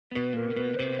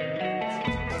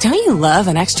Don't you love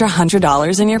an extra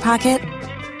 $100 in your pocket?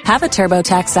 Have a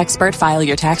TurboTax expert file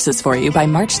your taxes for you by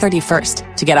March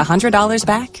 31st to get $100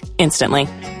 back instantly.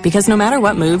 Because no matter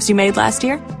what moves you made last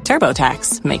year,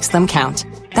 TurboTax makes them count.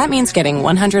 That means getting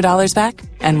 $100 back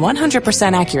and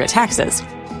 100% accurate taxes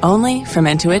only from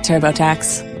Intuit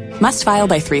TurboTax. Must file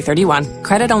by 3/31.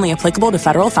 Credit only applicable to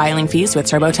federal filing fees with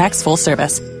TurboTax full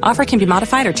service. Offer can be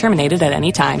modified or terminated at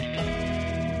any time.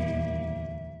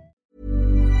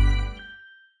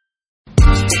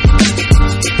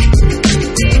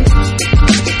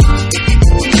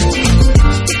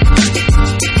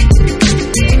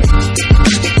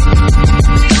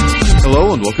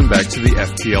 Hello and welcome back to the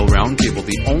FPL Roundtable,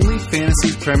 the only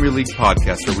fantasy Premier League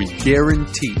podcast where we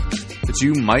guarantee that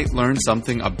you might learn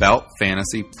something about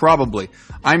fantasy, probably.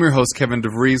 I'm your host, Kevin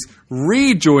DeVries.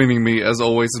 Rejoining me, as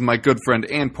always, is my good friend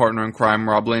and partner in crime,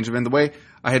 Rob Langevin. The way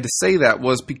I had to say that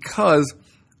was because,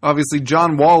 obviously,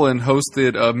 John Wallen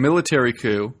hosted a military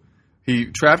coup. He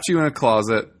trapped you in a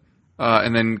closet,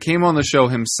 and then came on the show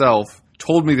himself,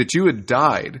 told me that you had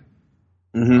died.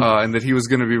 And that he was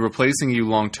going to be replacing you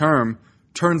long term.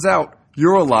 Turns out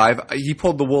you're alive. He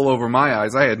pulled the wool over my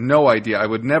eyes. I had no idea. I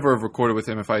would never have recorded with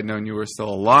him if I had known you were still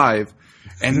alive.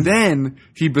 And then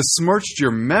he besmirched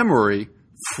your memory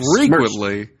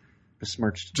frequently.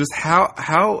 Besmirched. Just how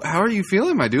are you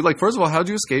feeling, my dude? Like, first of all, how'd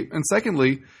you escape? And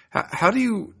secondly, how do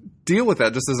you deal with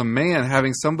that just as a man,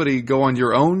 having somebody go on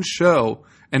your own show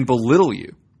and belittle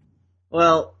you?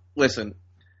 Well, listen.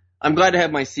 I'm glad to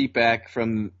have my seat back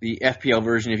from the FPL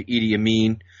version of Idi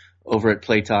Amin over at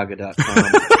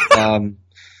playtaga.com.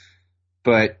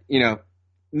 But, you know,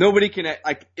 nobody can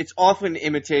 – it's often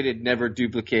imitated, never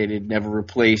duplicated, never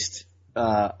replaced.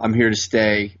 I'm here to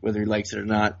stay, whether he likes it or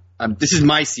not. This is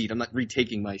my seat. I'm not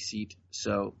retaking my seat.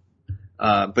 So,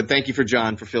 but thank you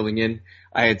John for filling in.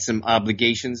 I had some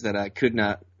obligations that I could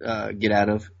not get out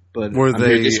of. But were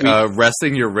they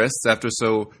resting your wrists after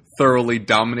so thoroughly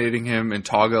dominating him in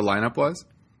Taga lineup-wise?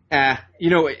 I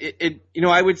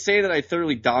would say that I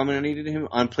thoroughly dominated him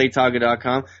on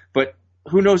playtaga.com, but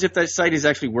who knows if that site is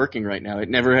actually working right now. It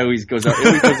never always goes up. It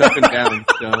always goes up and down.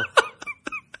 So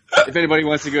if anybody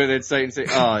wants to go to that site and say,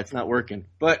 oh, it's not working.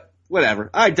 But whatever.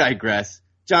 I digress.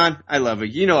 John, I love you.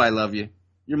 You know I love you.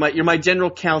 You're my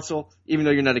general counsel, even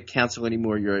though you're not a counsel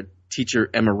anymore. You're a teacher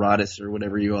emeritus or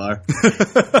whatever you are.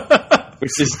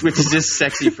 Which is just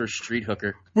sexy for street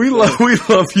hooker. We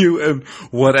love you and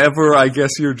whatever I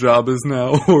guess your job is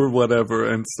now or whatever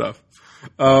and stuff.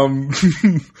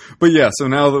 But yeah, so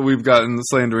now that we've gotten the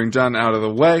slandering John out of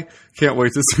the way, can't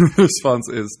wait to see what the response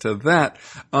is to that.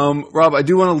 Rob, I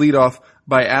do want to lead off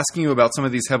by asking you about some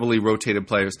of these heavily rotated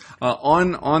players.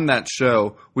 On that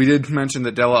show, we did mention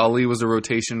that Dele Alli was a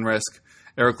rotation risk.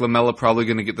 Eric Lamela probably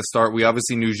going to get the start. We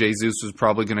obviously knew Jesus was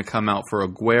probably going to come out for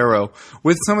Aguero.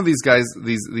 With some of these guys,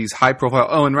 these high-profile...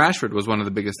 Oh, and Rashford was one of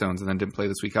the biggest owns and then didn't play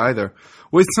this week either.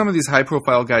 With some of these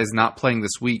high-profile guys not playing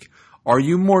this week, are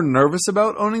you more nervous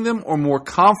about owning them or more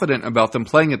confident about them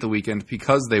playing at the weekend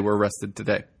because they were rested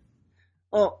today?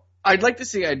 Well, I'd like to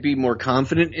say I'd be more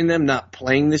confident in them not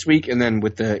playing this week, and then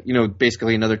with the,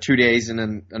 basically another 2 days and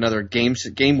then another game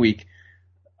week.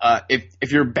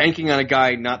 If you're banking on a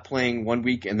guy not playing 1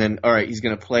 week and then, all right, he's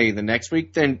going to play the next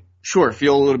week, then sure,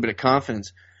 feel a little bit of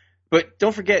confidence. But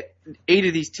don't forget, 8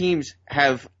 of these teams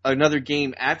have another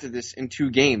game after this in 2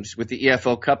 games with the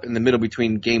EFL Cup in the middle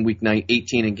between game week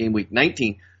 18 and game week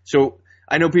 19. So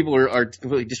I know people are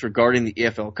completely disregarding the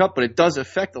EFL Cup, but it does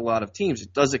affect a lot of teams.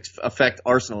 It does affect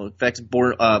Arsenal. It affects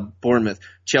Bournemouth,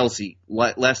 Chelsea,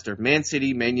 Leicester, Man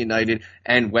City, Man United,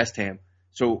 and West Ham.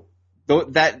 So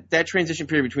that transition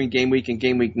period between game week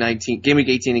 18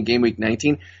 and game week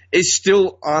 19 is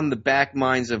still on the back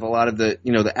minds of a lot of the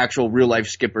actual real life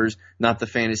skippers, not the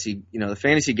fantasy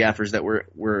gaffers that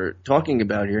we're talking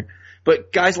about here.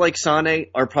 But guys like Sane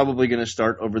are probably going to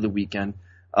start over the weekend.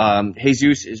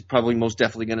 Jesus is probably most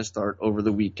definitely going to start over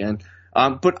the weekend.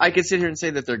 But I could sit here and say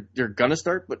that they're going to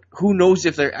start, but who knows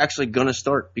if they're actually going to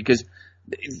start, because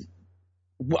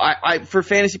for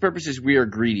fantasy purposes, we are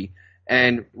greedy.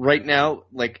 And right now,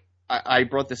 like I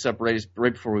brought this up right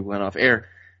before we went off air,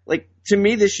 like to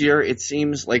me this year, it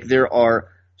seems like there are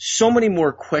so many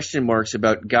more question marks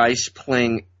about guys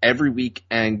playing every week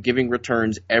and giving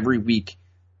returns every week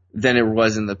than it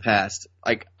was in the past.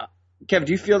 Like, Kev,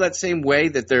 do you feel that same way,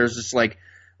 that there's just like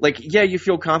yeah, you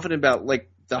feel confident about like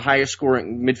the highest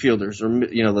scoring midfielders or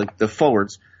like the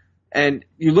forwards, and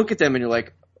you look at them and you're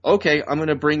like, okay, I'm going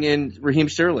to bring in Raheem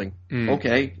Sterling.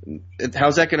 Okay,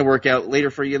 how's that going to work out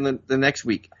later for you in the next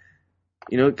week?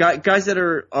 Guys that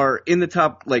are in the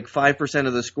top like 5%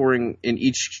 of the scoring in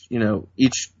each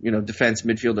defense,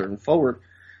 midfielder, and forward.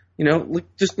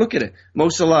 Just look at it. Mo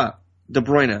Salah, De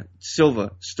Bruyne,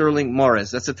 Silva, Sterling,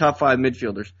 Mahrez. That's the top 5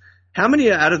 midfielders. How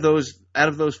many out of those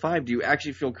 5 do you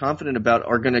actually feel confident about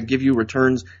are going to give you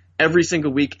returns every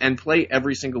single week and play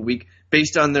every single week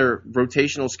based on their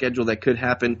rotational schedule that could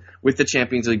happen with the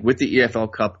Champions League, with the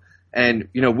EFL Cup, and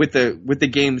with the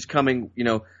games coming,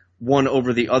 one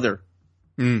over the other?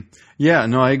 Yeah,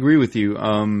 no, I agree with you.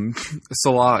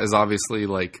 Salah is obviously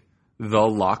like the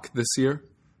lock this year.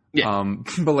 Yeah.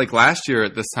 But like last year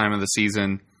at this time of the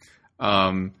season,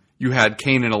 you had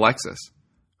Kane and Alexis,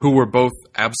 who were both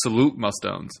absolute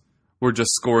must-owns. Were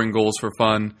just scoring goals for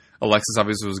fun. Alexis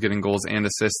obviously was getting goals and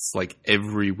assists like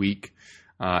every week.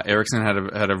 Eriksen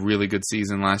had a really good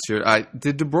season last year.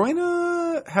 Did De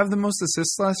Bruyne have the most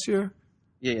assists last year?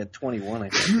 Yeah, he had 21, I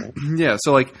think. Right? Yeah,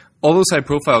 so like all those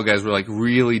high-profile guys were like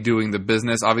really doing the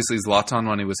business. Obviously, Zlatan,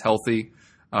 when he was healthy,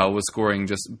 was scoring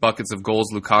just buckets of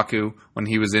goals. Lukaku, when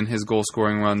he was in his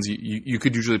goal-scoring runs, you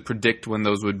could usually predict when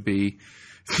those would be.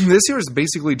 This year is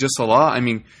basically just Salah. I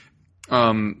mean,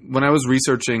 when I was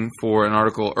researching for an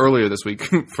article earlier this week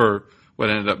for what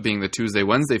ended up being the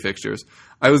Tuesday-Wednesday fixtures,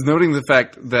 I was noting the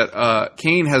fact that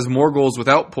Kane has more goals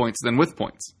without points than with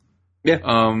points. Yeah.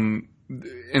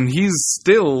 And he's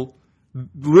still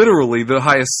literally the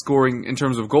highest scoring in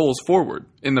terms of goals forward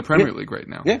in the Premier League right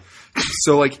now. Yeah.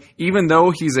 So, like, even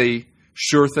though he's a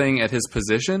sure thing at his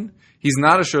position, he's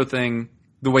not a sure thing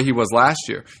the way he was last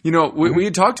year. We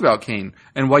had talked about Kane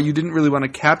and why you didn't really want to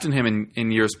captain him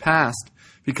in years past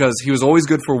because he was always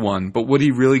good for one, but would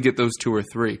he really get those 2 or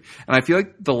 3? And I feel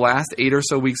like the last 8 or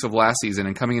so weeks of last season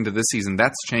and coming into this season,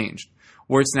 that's changed,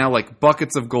 where it's now like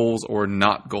buckets of goals or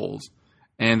not goals.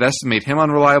 And that's just made him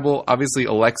unreliable. Obviously,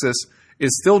 Alexis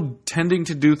is still tending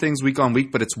to do things week on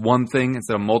week, but it's one thing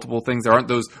instead of multiple things. There aren't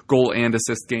those goal and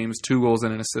assist games, 2 goals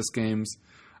and an assist games.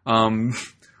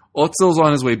 Ozil's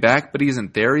on his way back, but he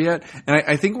isn't there yet. And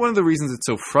I think one of the reasons it's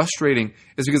so frustrating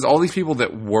is because all these people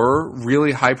that were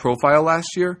really high profile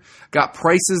last year got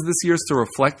prices this year to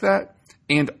reflect that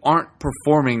and aren't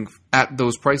performing at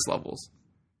those price levels.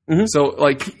 Mm-hmm. So,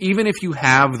 like, even if you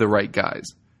have the right guys,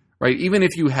 right? Even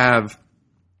if you have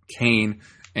Kane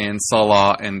and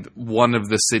Salah and one of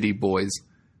the City boys,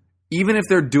 even if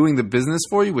they're doing the business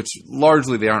for you, which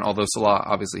largely they aren't, although Salah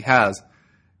obviously has,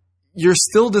 you're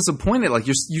still disappointed. Like,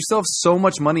 you still have so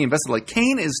much money invested. Like,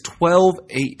 Kane is 12-8.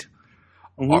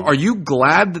 Mm-hmm. Are you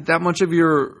glad that much of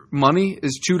your money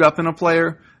is chewed up in a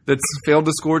player that's failed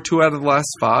to score 2 out of the last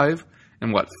 5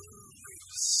 and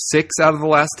 6 out of the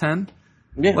last 10?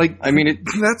 Yeah, like, I mean,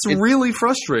 that's really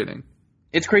frustrating.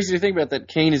 It's crazy to think about that.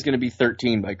 Kane is going to be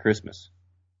 13 by Christmas.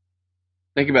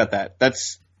 Think about that.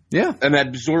 That's an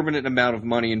absorbent amount of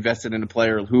money invested in a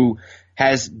player who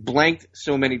has blanked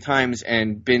so many times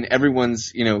and been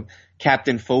everyone's,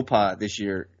 captain faux pas this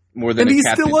year more than. And he's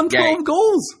still on 12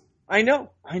 goals. I know.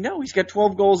 He's got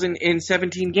 12 goals in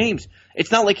 17 games.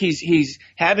 It's not like he's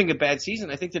having a bad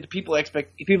season. I think that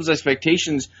people's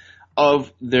expectations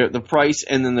of the price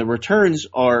and then the returns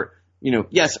are,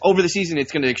 yes, over the season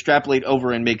it's going to extrapolate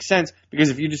over and make sense, because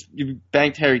if you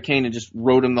banked Harry Kane and just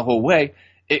rode him the whole way,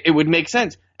 it would make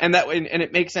sense. And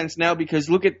it makes sense now because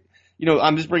look at,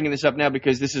 I'm just bringing this up now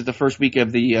because this is the first week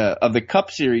of the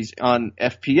Cup series on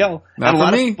FPL, and a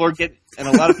lot of people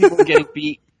are getting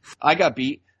beat. I got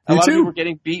beat. A lot of people are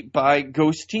getting beat by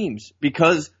ghost teams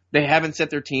because they haven't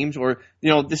set their teams, or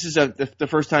this is the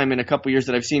first time in a couple years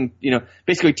that I've seen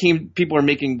basically people are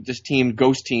making just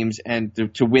ghost teams and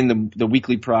to win the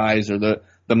weekly prize or the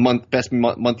best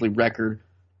monthly record.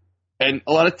 And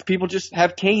a lot of people just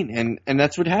have Kane, and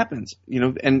that's what happens,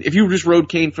 And if you just rode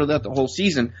Kane for the whole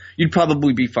season, you'd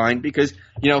probably be fine because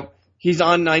he's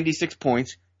on 96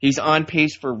 points. He's on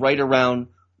pace for right around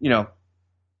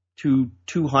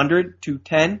 200,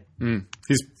 210.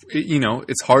 He's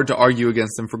it's hard to argue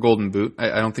against him for Golden Boot.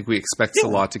 I don't think we expect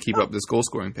Salah to keep up this goal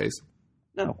scoring pace.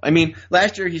 No, I mean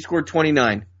last year he scored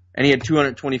 29 and he had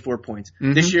 224 points.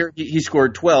 Mm-hmm. This year he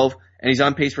scored 12 and he's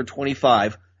on pace for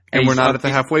 25. And we're not at the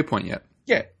halfway point yet.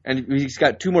 Yeah, and he's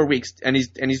got 2 more weeks, and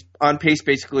he's on pace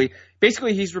basically.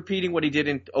 Basically, he's repeating what he did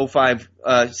in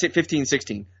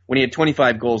 15-16 when he had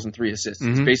 25 goals and 3 assists.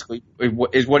 Mm-hmm. It's basically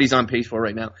is what he's on pace for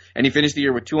right now. And he finished the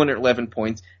year with 211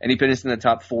 points, and he finished in the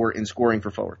top 4 in scoring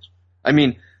for forwards. I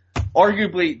mean,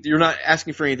 arguably, you're not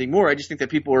asking for anything more. I just think that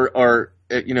people are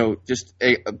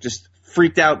just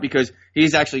freaked out because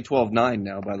he's actually 12-9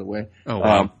 now. By the way. Oh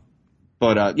wow.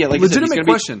 But yeah, like legitimate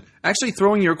question. Actually,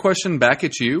 throwing your question back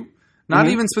at you, not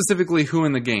even specifically who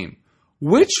in the game.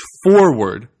 Which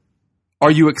forward are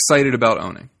you excited about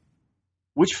owning?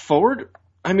 Which forward?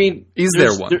 I mean, is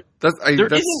there one?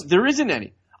 There isn't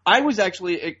any. I was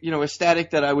actually,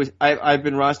 ecstatic that I've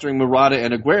been rostering Murata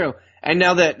and Aguero, and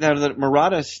now that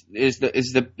Murata is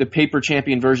the paper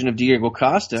champion version of Diego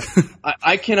Costa,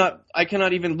 I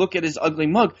cannot even look at his ugly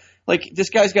mug. Like, this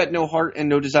guy's got no heart and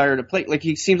no desire to play. Like,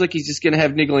 he seems like he's just going to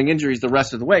have niggling injuries the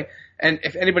rest of the way. And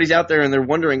if anybody's out there and they're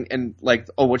wondering and like,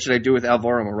 oh, what should I do with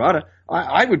Alvaro Morata?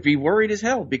 I would be worried as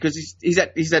hell because he's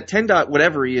at 10 dot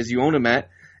whatever he is you own him at.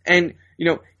 And,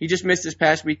 he just missed this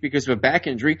past week because of a back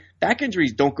injury. Back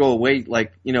injuries don't go away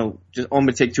like, just I'm going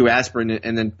to take 2 aspirin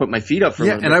and then put my feet up for a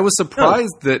little bit. And I was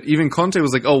surprised that even Conte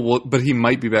was like, oh, well, but he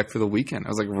might be back for the weekend. I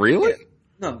was like, really?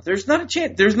 No, there's not a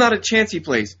chance. There's not a chance he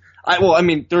plays.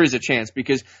 There is a chance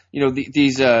because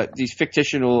these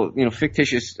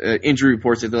fictitious injury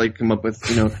reports that they like to come up with.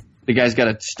 The guy's got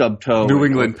a stub toe. New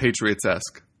England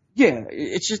Patriots-esque. Yeah,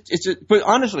 but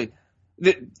honestly,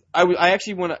 I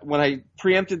actually when I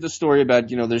preempted the story about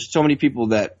there's so many people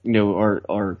that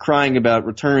are crying about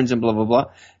returns and blah blah blah.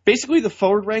 Basically, the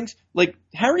forward ranks, like,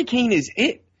 Harry Kane is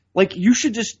it. Like, you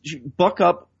should just buck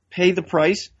up, pay the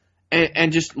price.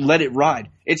 And just let it ride.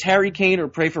 It's Harry Kane or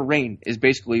pray for rain is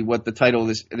basically what the title of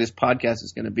this podcast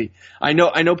is going to be. I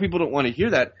know people don't want to hear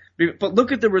that, but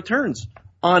look at the returns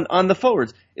on the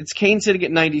forwards. It's Kane sitting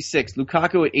at 96,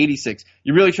 Lukaku at 86.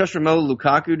 You really trust Romelu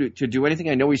Lukaku to do anything?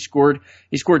 I know he scored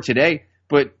today,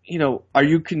 but are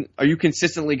you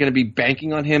consistently going to be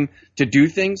banking on him to do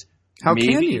things? How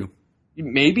can you?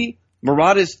 Maybe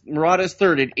Morata's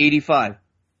third at 85.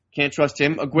 Can't trust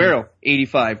him. Aguero,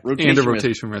 85.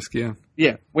 Rotation risk, yeah.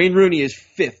 Yeah. Wayne Rooney is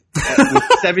 5th with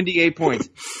 78 points.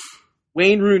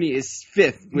 Wayne Rooney is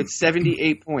 5th with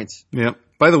 78 points. Yep.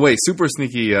 By the way, super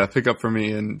sneaky pickup for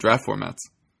me in draft formats.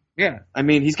 Yeah. I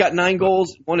mean, he's got 9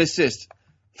 goals, 1 assist.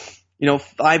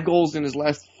 5 goals in his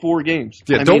last 4 games.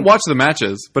 Yeah, don't watch the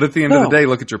matches, but at the end of the day,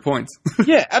 look at your points.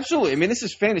 Yeah, absolutely. I mean, this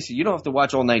is fantasy. You don't have to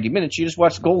watch all 90 minutes. You just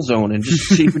watch Goal Zone and just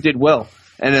see who did well,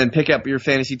 and then pick up your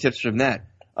fantasy tips from that.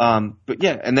 But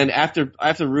yeah, and then after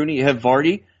Rooney, you have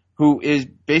Vardy, who is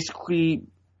basically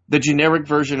the generic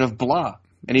version of Blah,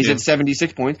 and he's at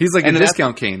 76 points. He's like a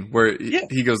discount Kane, where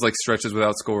he goes like stretches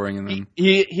without scoring, and then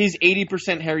he's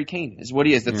 80% Harry Kane is what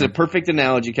he is. That's a perfect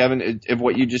analogy, Kevin, of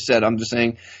what you just said. I'm just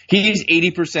saying he's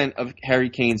 80% of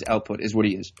Harry Kane's output is what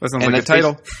he is. That sounds like a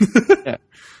title. Yeah.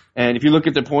 And if you look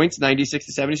at the points, 96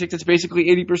 to 76, it's basically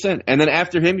 80%. And then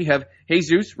after him, you have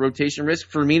Jesus, rotation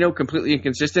risk. Firmino, completely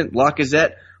inconsistent.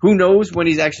 Lacazette, who knows when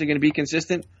he's actually going to be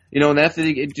consistent? And after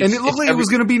and it looked like it was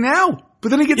going to be now,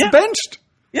 but then he gets benched.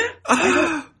 Yeah,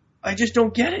 I just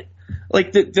don't get it.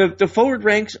 Like, the forward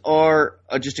ranks are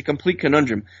just a complete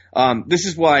conundrum. This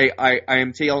is why I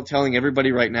am telling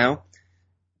everybody right now,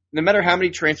 no matter how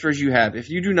many transfers you have, if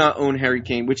you do not own Harry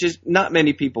Kane, which is not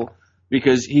many people,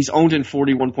 because he's owned in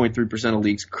 41.3% of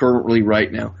leagues currently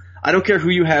right now. I don't care who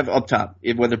you have up top,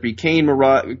 whether it be Kane,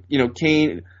 Aguero,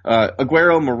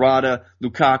 Morata,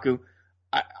 Lukaku.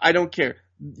 I don't care.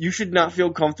 You should not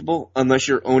feel comfortable unless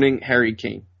you're owning Harry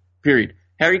Kane. Period.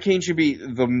 Harry Kane should be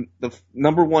the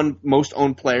number 1 most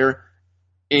owned player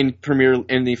in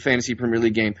the fantasy Premier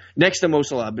League game, next to Mo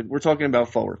Salah. But we're talking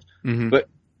about forwards. Mm-hmm. But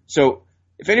so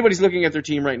if anybody's looking at their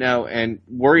team right now and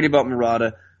worried about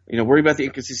Morata, worried about the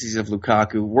inconsistencies of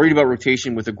Lukaku, worried about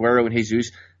rotation with Aguero and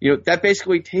Jesus, that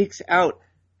basically takes out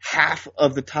half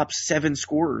of the top 7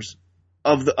 scorers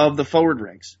of the forward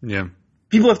ranks. Yeah.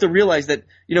 People have to realize that,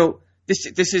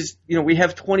 this is, we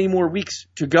have 20 more weeks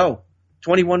to go,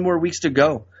 21 more weeks to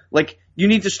go. Like, you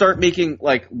need to start making,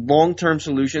 like, long-term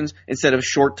solutions instead of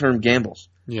short-term gambles.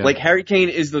 Yeah. Like, Harry Kane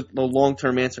is the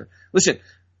long-term answer. Listen,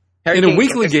 in a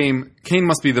weekly game, Kane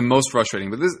must be the most frustrating.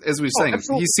 But this, as we were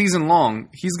saying, he's season long.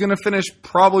 He's going to finish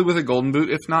probably with a golden boot,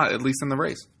 if not at least in the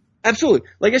race. Absolutely.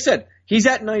 Like I said, he's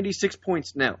at 96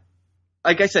 points now.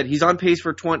 Like I said, he's on pace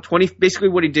for 20, basically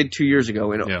what he did 2 years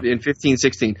ago in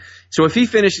 15-16. So if he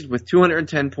finishes with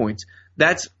 210 points,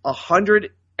 that's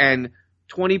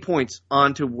 120 points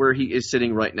onto where he is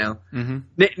sitting right now.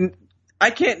 Mm-hmm. I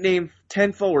can't name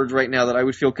 10 forwards right now that I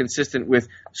would feel consistent with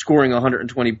scoring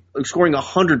 100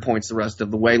 points the rest of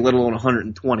the way, let alone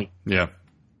 120. Yeah.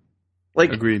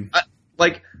 Like, agreed.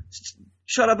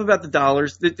 Shut up about the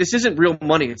dollars. This isn't real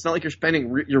money. It's not like you're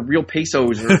spending your real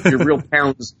pesos or your real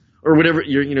pounds or whatever,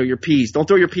 your peas. Don't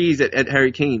throw your peas at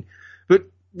Harry Kane. But,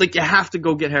 like, you have to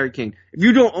go get Harry Kane. If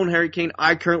you don't own Harry Kane,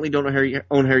 I currently don't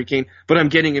own Harry Kane, but I'm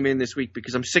getting him in this week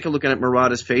because I'm sick of looking at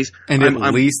Murata's face. And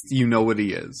at least you know what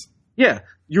he is. Yeah,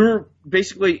 you're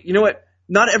basically, you know what?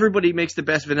 Not everybody makes the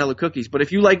best vanilla cookies, but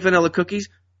if you like vanilla cookies,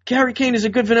 Harry Kane is a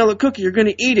good vanilla cookie. You're going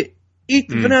to eat it. Eat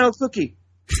the vanilla cookie.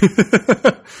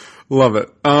 Love it.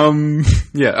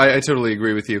 Yeah, I totally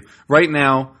agree with you. Right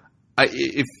now,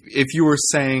 if you were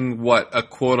saying what a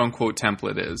quote-unquote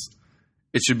template is,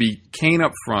 it should be Kane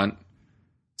up front,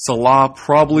 Salah,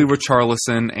 probably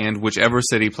Richarlison, and whichever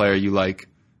City player you like,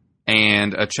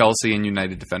 and a Chelsea and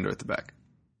United defender at the back.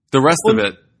 The rest of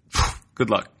it, good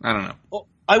luck. I don't know. Well,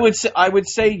 I would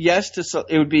say yes to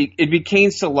it'd be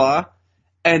Kane, Salah,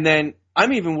 and then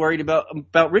I'm even worried about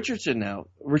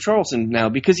Richarlison now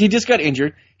because he just got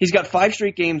injured. He's got 5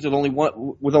 straight games with only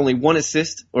one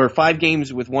assist, or 5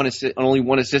 games with one assist, only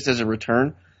one assist as a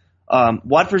return.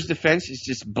 Watford's defense is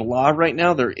just blah right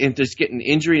now. They're just getting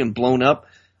injury and blown up.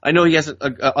 I know he has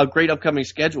a great upcoming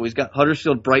schedule. He's got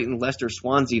Huddersfield, Brighton, Leicester,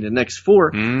 Swansea the next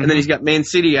 4, and then he's got Man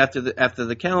City after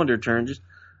the calendar turns.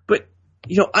 But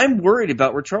I'm worried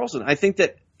about Richarlison. I think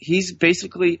that he's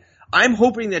basically. I'm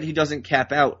hoping that he doesn't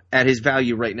cap out at his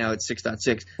value right now at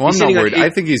 6.6. Well, I'm not worried. I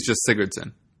think he's just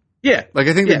Sigurdsson. Yeah.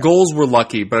 I think the goals were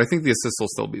lucky, but I think the assists will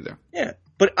still be there. Yeah.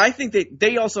 But I think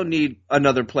they also need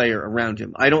another player around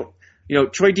him. I don't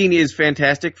Troy Deeney is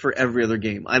fantastic for every other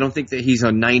game. I don't think that he's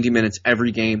on 90 minutes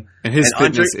every game. And his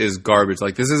fitness is garbage.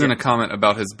 This isn't a comment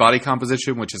about his body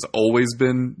composition, which has always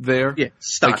been there. Yeah.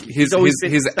 Stocky.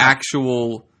 His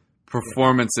actual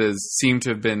performances seem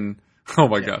to have been. Oh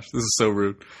my gosh, this is so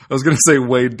rude. I was going to say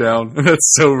weighed down, and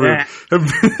that's so rude.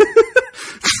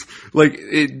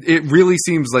 It really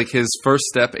seems like his first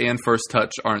step and first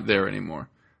touch aren't there anymore.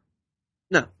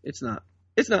 No, it's not.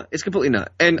 It's not. It's completely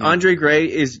not. And Andre Gray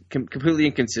is completely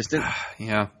inconsistent.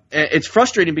 Yeah. It's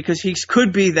frustrating because he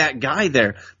could be that guy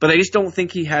there, but I just don't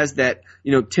think he has that,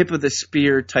 tip of the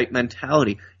spear type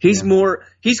mentality. He's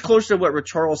closer to what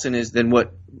Richarlison is than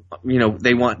what,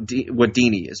 they want, what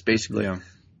Deeney is, basically. Yeah.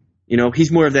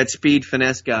 He's more of that speed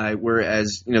finesse guy,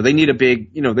 whereas, they need a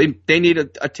big, they need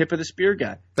a tip of the spear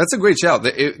guy. That's a great shout.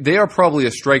 They are probably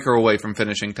a striker away from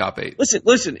finishing top 8.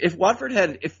 Listen, if Watford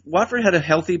had a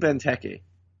healthy Benteke,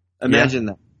 imagine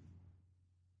that.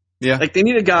 Yeah. They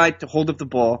need a guy to hold up the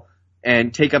ball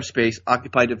and take up space,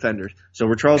 occupy defenders. So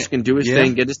Richarlison can do his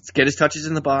thing, get his touches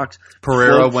in the box.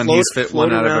 Pereira, when he's fit,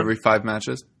 1 out of every 5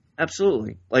 matches.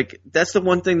 Absolutely. That's the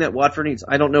one thing that Watford needs.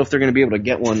 I don't know if they're going to be able to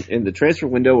get one in the transfer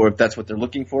window or if that's what they're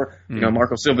looking for.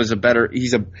 Marco Silva is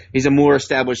he's a more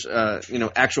established,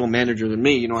 actual manager than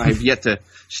me. I have yet to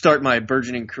start my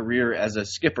burgeoning career as a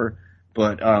skipper,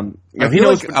 but, I feel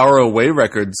like our away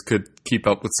records could keep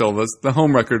up with Silva's. The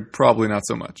home record, probably not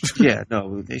so much. Yeah,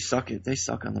 no, they suck it. They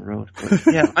suck on the road. But,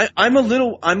 yeah, I'm a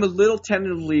little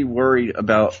tentatively worried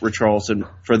about Richarlison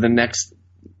for the next,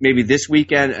 maybe this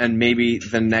weekend and maybe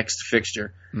the next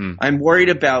fixture. I'm worried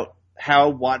about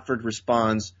how Watford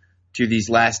responds to these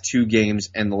last 2 games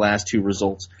and the last 2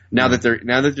 results. Now that their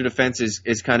defense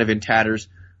is kind of in tatters.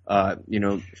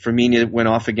 Firmino went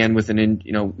off again with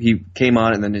he came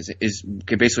on and then is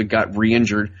basically got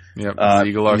re-injured. Yep.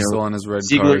 Ziegler's still on his red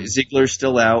card. Ziegler's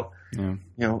still out.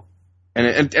 Yeah.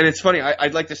 And it's funny.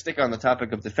 I'd like to stick on the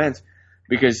topic of defense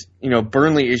because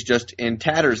Burnley is just in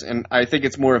tatters, and I think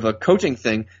it's more of a coaching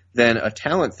thing than a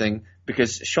talent thing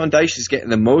because Sean Dyche is getting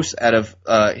the most out of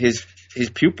his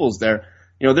pupils there.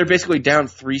 They're basically down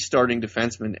 3 starting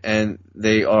defensemen, and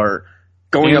they are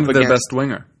going up against their best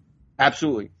winger.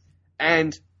 Absolutely.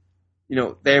 And,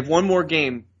 they have one more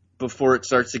game before it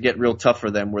starts to get real tough for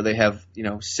them where they have,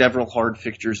 several hard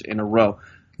fixtures in a row.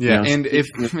 Yeah, and if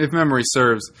memory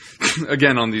serves,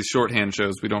 again, on these shorthand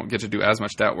shows, we don't get to do as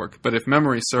much stat work, but if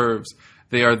memory serves,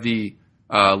 they are the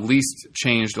least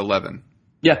changed 11.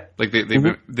 Yeah. They've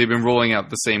been rolling out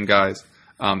the same guys,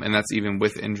 and that's even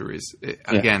with injuries.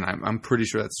 Again, I'm pretty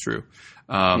sure that's true.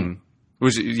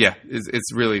 Which,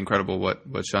 it's really incredible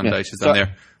what Sean Dyche has done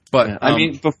there. But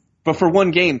but for one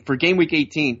game, for game week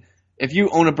 18, if you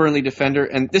own a Burnley defender,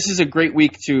 and this is a great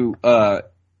week to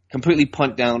completely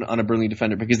punt down on a Burnley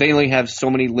defender because they only have so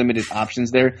many limited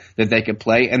options there that they could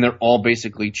play, and they're all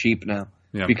basically cheap now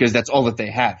because that's all that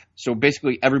they have. So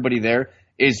basically, everybody there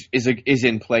is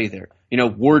in play there.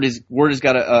 Ward has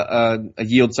got a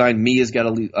yield sign. Mia's got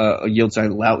a yield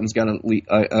sign. Loughton's got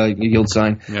a yield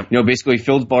sign. Yep. Basically,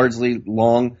 Phil Bardsley,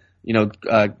 Long.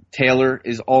 Taylor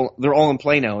they're all in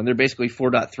play now, and they're basically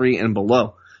 4.3 and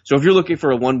below. So if you're looking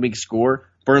for a 1-week score,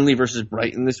 Burnley versus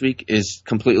Brighton this week is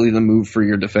completely the move for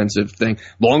your defensive thing.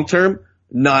 Long term,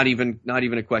 not even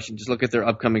a question. Just look at their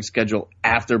upcoming schedule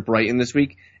after Brighton this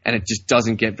week, and it just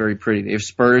doesn't get very pretty. They have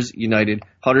Spurs, United,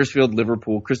 Huddersfield,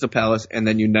 Liverpool, Crystal Palace, and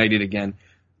then United again.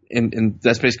 And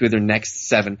that's basically their next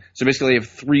 7. So basically they have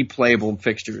 3 playable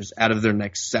fixtures out of their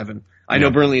next 7. I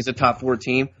know Burnley is a top 4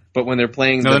 team, but when they're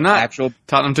playing they're not.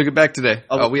 Tottenham took it back today.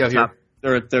 We out here.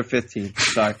 They're 5th team.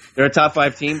 Sorry. They're a top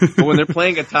 5 team, but when they're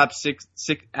playing a top 6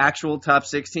 actual top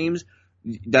 6 teams,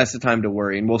 that's the time to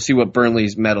worry. And we'll see what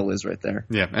Burnley's medal is right there.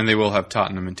 Yeah, and they will have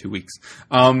Tottenham in 2 weeks.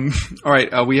 All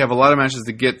right, we have a lot of matches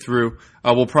to get through.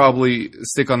 We'll probably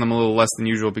stick on them a little less than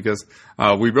usual because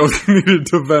we both needed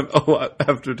to vent a lot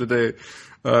after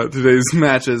today's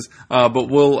matches. But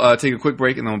we'll take a quick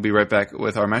break, and then we'll be right back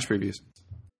with our match previews.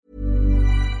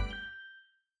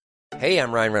 Hey,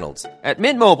 I'm Ryan Reynolds. At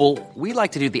Mint Mobile, we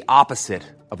like to do the opposite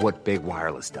of what Big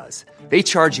Wireless does. They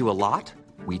charge you a lot.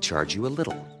 We charge you a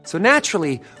little. So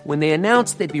naturally, when they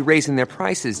announced they'd be raising their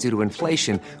prices due to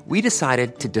inflation, we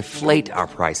decided to deflate our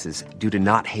prices due to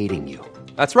not hating you.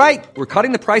 That's right. We're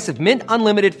cutting the price of Mint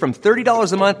Unlimited from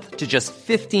 $30 a month to just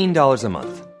 $15 a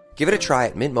month. Give it a try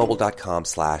at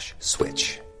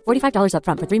mintmobile.com/switch. $45 up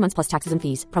front for 3 months plus taxes and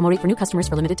fees. Promo rate for new customers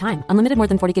for limited time. Unlimited more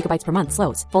than 40 gigabytes per month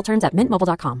slows. Full terms at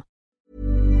mintmobile.com.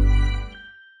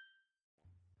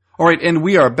 All right, and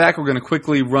we are back. We're going to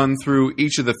quickly run through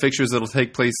each of the fixtures that will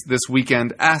take place this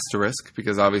weekend, asterisk,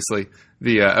 because obviously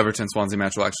the Everton-Swansea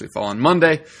match will actually fall on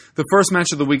Monday. The first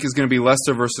match of the week is going to be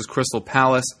Leicester versus Crystal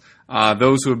Palace.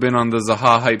 Those who have been on the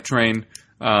Zaha hype train,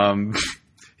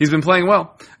 he's been playing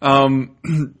well,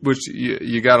 which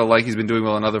you got to like. He's been doing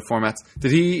well in other formats. I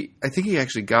think he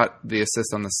actually got the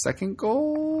assist on the second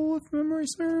goal, if memory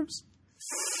serves.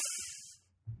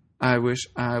 I wish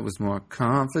I was more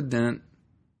confident.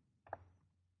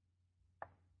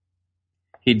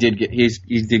 He did get the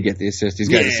assist. He's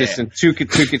got assists in two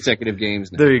consecutive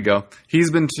games now. There you go. He's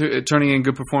been turning in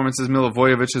good performances.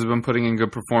 Milivojevic has been putting in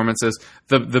good performances.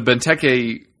 The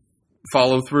Benteke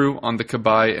follow through on the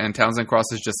Cabaye and Townsend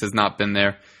crosses just has not been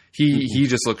there. He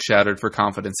just looks shattered for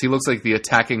confidence. He looks like the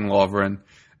attacking Lovren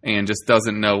and just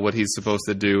doesn't know what he's supposed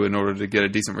to do in order to get a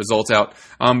decent result out.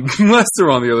 Leicester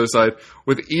on the other side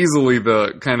with easily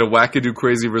the kind of wackadoo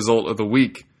crazy result of the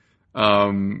week.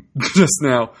 Just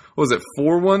now, what was it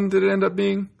 4-1? Did it end up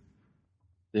being?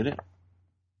 Did it?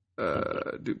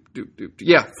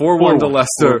 Yeah, 4-1 to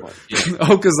Leicester. Yeah.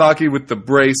 Okazaki with the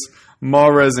brace,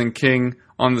 Mahrez and King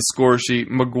on the score sheet,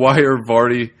 Maguire,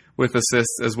 Vardy with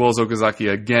assists, as well as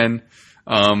Okazaki again.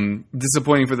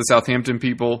 Disappointing for the Southampton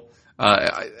people.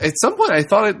 At some point, I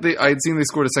thought I had seen they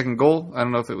scored a second goal. I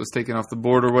don't know if it was taken off the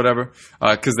board or whatever,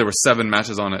 because there were 7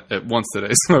 matches on it at once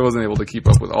today, so I wasn't able to keep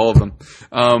up with all of them.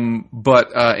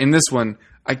 But in this one,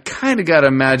 I kind of got to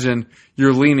imagine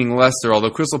you're leaning Leicester,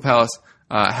 although Crystal Palace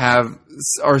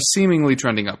are seemingly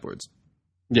trending upwards.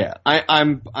 Yeah,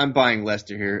 I'm buying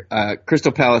Leicester here.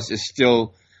 Crystal Palace is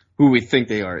still who we think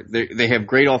they are. They have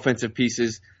great offensive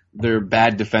pieces. They're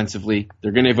bad defensively.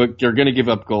 They're going to give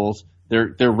up goals.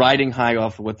 They're riding high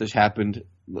off of what has happened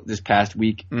this past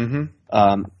week. Mm-hmm.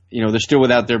 They're still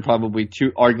without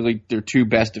arguably their 2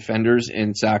 best defenders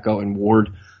in Sacco and Ward.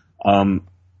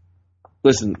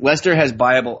 Listen, Leicester has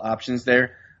viable options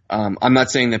there. I'm not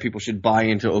saying that people should buy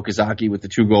into Okazaki with the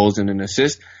 2 goals and an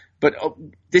assist, but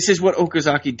this is what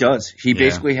Okazaki does. He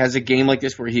basically has a game like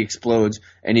this where he explodes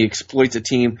and he exploits a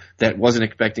team that wasn't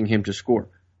expecting him to score.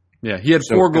 Yeah, he had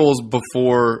 4 goals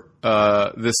before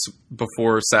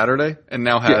Saturday, and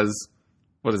now has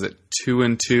what is it, 2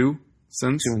 and 2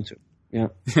 since? 2 and 2. Yeah.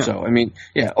 So I mean,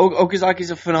 Okazaki's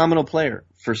a phenomenal player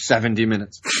for 70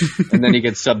 minutes, and then he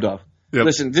gets subbed off. Yep.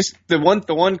 Listen, the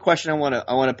one question I want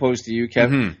to pose to you,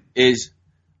 Kev, is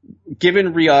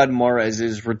given Riyad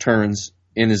Mahrez's returns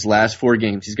in his last 4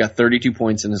 games, he's got 32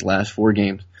 points in his last 4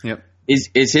 games. Yep.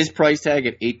 Is his price tag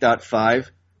at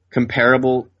 8.5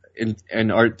 comparable?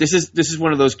 This is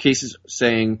one of those cases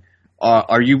saying,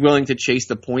 are you willing to chase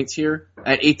the points here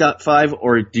at 8.5,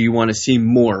 or do you want to see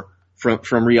more from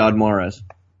Riyad Mahrez?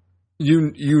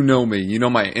 You know me. You know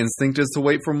my instinct is to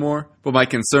wait for more, but my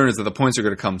concern is that the points are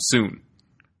going to come soon,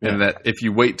 and that if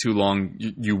you wait too long,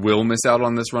 you will miss out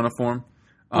on this run of form.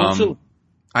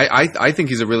 I think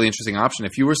he's a really interesting option.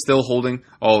 If you were still holding,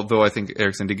 although I think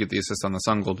Eriksen did get the assist on the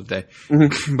Sun goal today,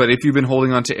 but if you've been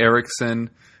holding on to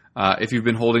Eriksen, if you've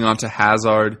been holding on to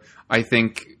Hazard, I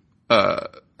think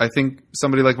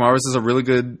somebody like Mahrez is a really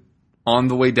good on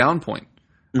the way down point.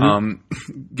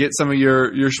 Get some of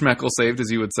your schmeckle saved, as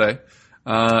you would say,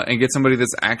 and get somebody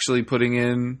that's actually putting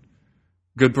in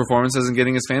good performances and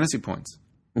getting his fantasy points.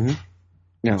 Mm-hmm.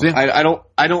 No, so,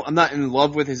 I'm not in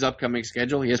love with his upcoming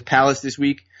schedule. He has Palace this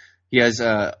week. He has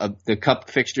the Cup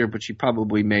fixture, which he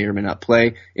probably may or may not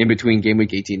play in between game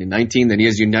week 18 and 19. Then he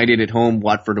has United at home,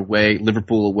 Watford away,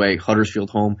 Liverpool away, Huddersfield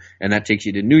home, and that takes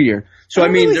you to New Year. So I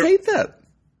really hate that.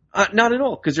 Not at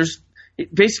all, because there's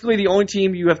basically the only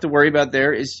team you have to worry about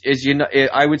there is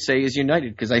I would say is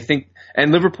United, because I think,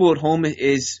 and Liverpool at home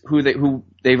is who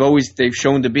they've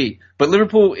shown to be. But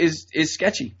Liverpool is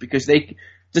sketchy because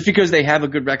just because they have a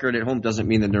good record at home doesn't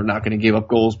mean that they're not going to give up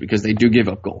goals, because they do give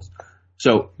up goals.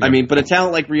 So, I mean, but a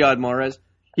talent like Riyad Mahrez,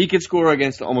 he could score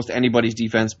against almost anybody's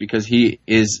defense because he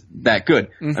is that good.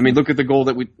 Mm-hmm. I mean, look at the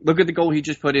goal he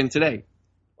just put in today.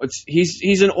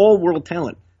 He's an all-world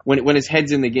talent when his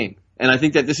head's in the game. And I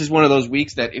think that this is one of those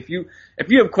weeks that if you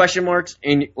have question marks,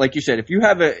 and like you said, if you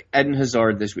have Eden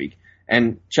Hazard this week,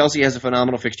 and Chelsea has a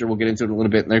phenomenal fixture, we'll get into it in a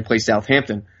little bit, and they play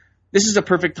Southampton, this is a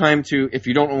perfect time to, if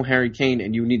you don't own Harry Kane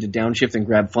and you need to downshift and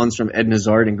grab funds from Eden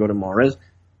Hazard and go to Mahrez,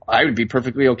 I would be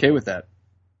perfectly okay with that.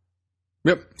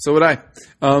 Yep, so would I.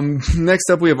 Next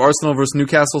up, we have Arsenal versus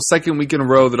Newcastle. Second week in a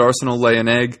row that Arsenal lay an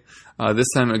egg, this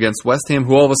time against West Ham,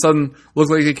 who all of a sudden look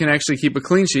like they can actually keep a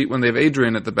clean sheet when they have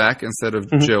Adrian at the back instead of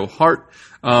Joe Hart.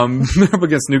 They're up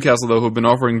against Newcastle, though, who have been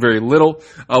offering very little.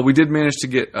 We did manage to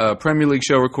get a Premier League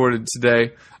show recorded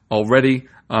today already.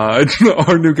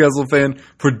 Our Newcastle fan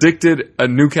predicted a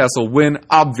Newcastle win.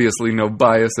 Obviously, no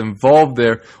bias involved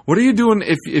there. What are you doing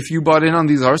if you bought in on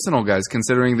these Arsenal guys,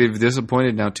 considering they've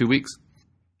disappointed now 2 weeks?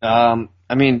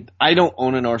 I mean, I don't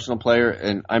own an Arsenal player,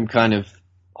 and I'm kind of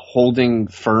holding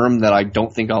firm that I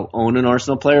don't think I'll own an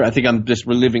Arsenal player. I think I'm just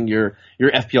reliving your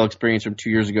FPL experience from 2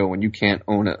 years ago when you can't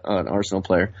own an Arsenal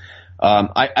player.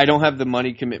 I don't have the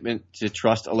money commitment to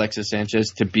trust Alexis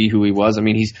Sanchez to be who he was. I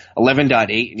mean, he's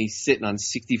 11.8 and he's sitting on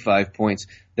 65 points.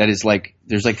 That is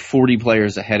there's 40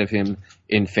 players ahead of him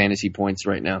in fantasy points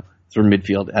right now for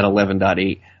midfield at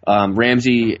 11.8.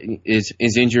 Ramsey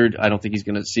is injured. I don't think he's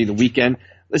going to see the weekend.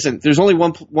 Listen, there's only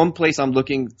one place I'm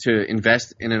looking to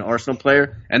invest in an Arsenal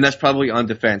player, and that's probably on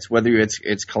defense, whether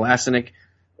it's Kolasinac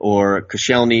or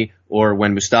Koscielny or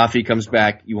when Mustafi comes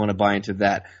back, you want to buy into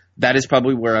that. That is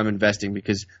probably where I'm investing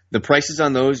because the prices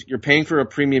on those, you're paying for a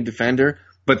premium defender,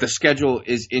 but the schedule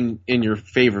is in your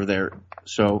favor there.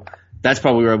 So that's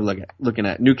probably where I'm looking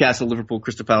at. Newcastle, Liverpool,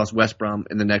 Crystal Palace, West Brom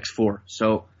in the next 4.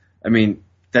 So, I mean,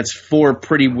 that's 4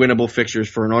 pretty winnable fixtures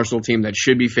for an Arsenal team that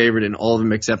should be favored in all of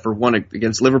them except for one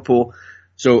against Liverpool.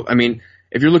 So, I mean,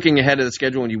 if you're looking ahead of the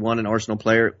schedule and you want an Arsenal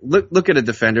player, look at a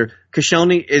defender.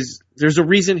 Koscielny there's a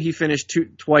reason he finished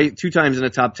two times in the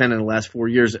top 10 in the last 4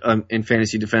 years in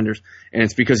fantasy defenders, and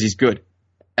it's because he's good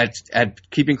at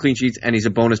keeping clean sheets, and he's a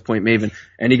bonus point maven,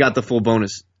 and he got the full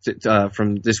bonus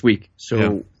from this week.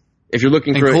 So if you're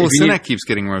looking for, Kolasinac keeps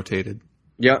getting rotated.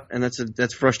 Yeah, and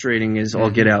that's frustrating as all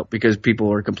get out because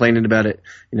people are complaining about it,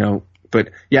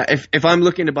 But yeah, if I'm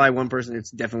looking to buy one person, it's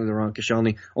definitely the wrong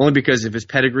Koscielny, only because if his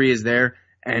pedigree is there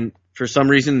and for some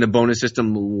reason the bonus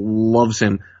system loves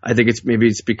him, I think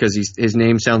it's because his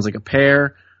name sounds like a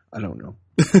pear. I don't know.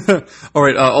 All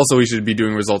right. Also, we should be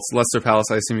doing results. Leicester Palace.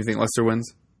 I assume you think Leicester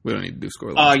wins. We don't need to do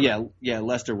score. Yeah,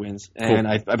 Leicester wins, and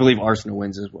cool. I believe Arsenal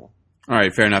wins as well. All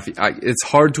right, fair enough. It's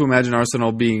hard to imagine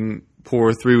Arsenal being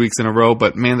poor 3 weeks in a row,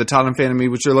 but man, the Tottenham fan in me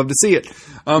would sure love to see it.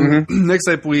 Next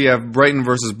up, we have Brighton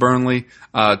versus Burnley.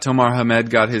 Tomar Hamed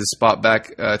got his spot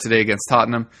back today against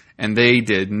Tottenham, and they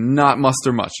did not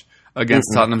muster much against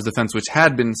Tottenham's defense, which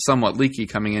had been somewhat leaky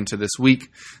coming into this week.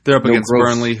 They're up against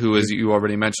Burnley, who, as you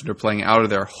already mentioned, are playing out of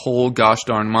their whole gosh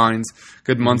darn minds.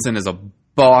 Gudmundsson is a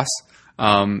boss.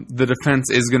 The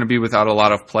defense is going to be without a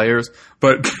lot of players,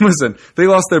 but listen, they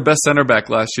lost their best center back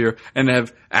last year and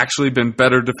have actually been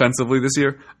better defensively this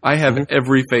year. I have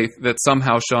every faith that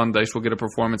somehow Sean Dyche will get a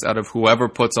performance out of whoever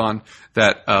puts on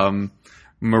that, I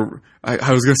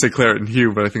was going to say claret and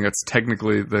hue, but I think that's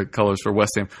technically the colors for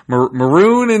West Ham.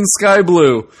 Maroon and sky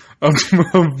blue of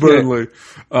Burnley.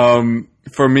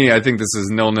 For me, I think this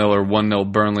is 0-0 or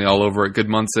 1-0 Burnley all over it.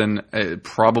 Gudmundsson,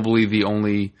 probably the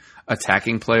only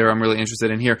attacking player I'm really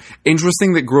interested in here.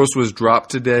 Interesting that Gross was dropped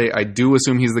today. I do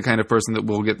assume he's the kind of person that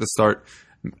will get the start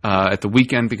at the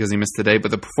weekend because he missed today,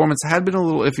 but the performance had been a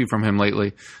little iffy from him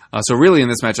lately. So really in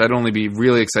this match, I'd only be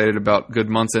really excited about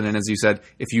Gudmundsson, and as you said,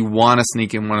 if you want to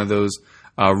sneak in one of those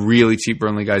really cheap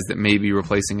Burnley guys that may be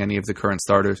replacing any of the current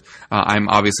starters, I'm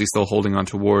obviously still holding on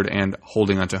to Ward and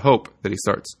holding on to hope that he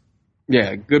starts.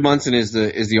 Yeah, Gudmundsson is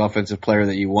the offensive player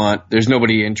that you want. There's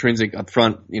nobody intrinsic up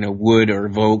front, Wood or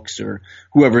Vokes or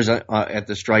whoever's at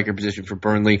the striker position for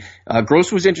Burnley.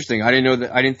 Gross was interesting. I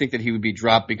didn't think that he would be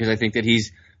dropped because I think that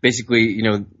he's basically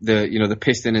the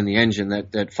piston in the engine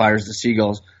that fires the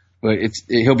seagulls. But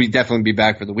he'll definitely be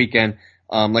back for the weekend.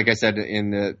 Like I said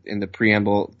in the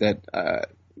preamble that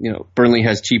Burnley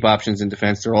has cheap options in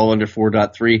defense. They're all under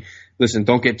 4.3. Listen,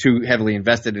 don't get too heavily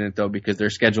invested in it though, because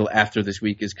their schedule after this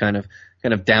week is kind of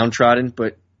downtrodden.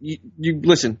 But you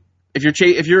listen,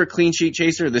 if you're a clean sheet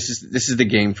chaser, this is the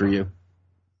game for you.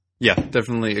 Yeah,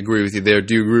 definitely agree with you there.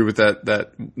 Do you agree with that?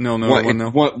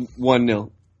 1-0?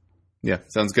 1-0. Yeah,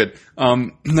 sounds good.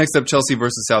 Next up, Chelsea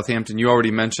versus Southampton. You already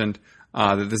mentioned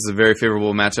that this is a very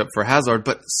favorable matchup for Hazard,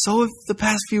 but so have the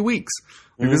past few weeks.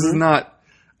 Like, this is not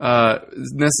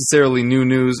necessarily new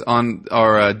news on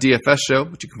our DFS show,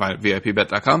 which you can find at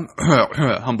VIPBet.com.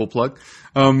 Humble plug.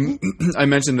 I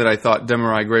mentioned that I thought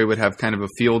Demarai Gray would have kind of a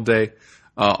field day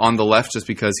on the left just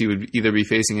because he would either be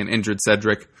facing an injured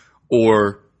Cedric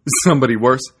or somebody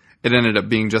worse. It ended up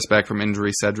being just back from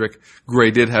injury Cedric. Gray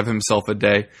did have himself a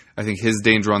day. I think his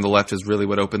danger on the left is really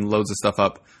what opened loads of stuff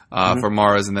up for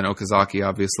Mahrez and then Okazaki,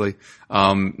 obviously.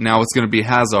 Now it's going to be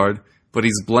Hazard, but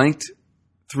he's blanked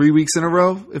 3 weeks in a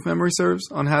row, if memory serves,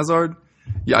 on Hazard.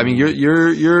 Yeah, I mean you're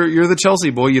the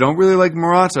Chelsea boy. You don't really like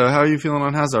Morata. How are you feeling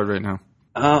on Hazard right now?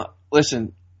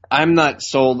 Listen, I'm not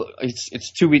sold.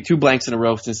 It's 2 blanks in a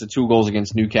row since the 2 goals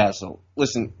against Newcastle.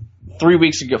 Listen, 4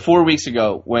 weeks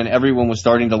ago, when everyone was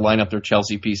starting to line up their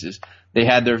Chelsea pieces, they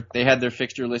had their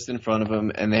fixture list in front of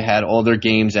them, and they had all their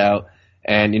games out,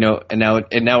 and now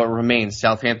it remains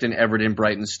Southampton, Everton,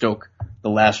 Brighton, Stoke, the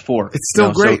last 4. It's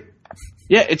still great. So,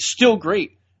 yeah, it's still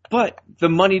great, but the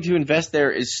money to invest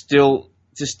there is still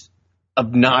just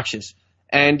obnoxious.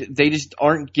 And they just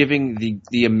aren't giving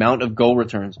the amount of goal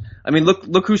returns. I mean,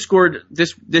 look who scored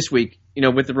this week,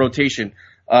 with the rotation.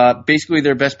 Basically,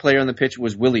 their best player on the pitch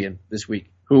was Willian this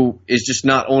week, who is just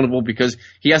not ownable because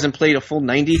he hasn't played a full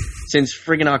 90 since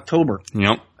friggin' October.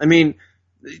 Yep. I mean,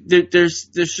 there's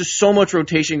just so much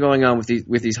rotation going on with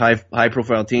these high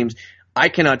profile teams. I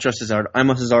cannot trust Hazard. I'm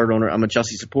a Hazard owner. I'm a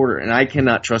Chelsea supporter, and I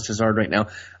cannot trust Hazard right now.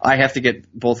 I have to get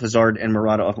both Hazard and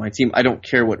Morata off my team. I don't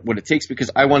care what it takes because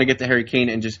I want to get to Harry Kane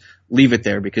and just leave it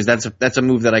there because that's a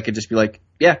move that I could just be like,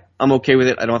 yeah, I'm okay with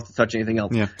it. I don't have to touch anything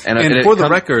else. Yeah. And for the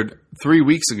record, 3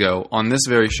 weeks ago on this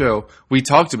very show, we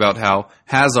talked about how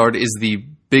Hazard is the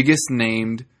biggest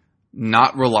named,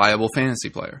 not reliable fantasy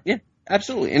player. Yeah,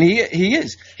 absolutely, and he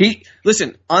is.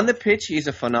 Listen, on the pitch, he's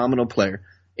a phenomenal player.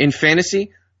 In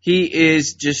fantasy, he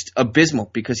is just abysmal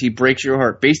because he breaks your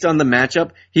heart. Based on the matchup,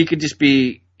 he could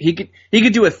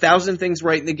do 1,000 things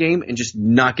right in the game and just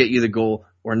not get you the goal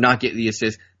or not get the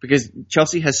assist because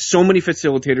Chelsea has so many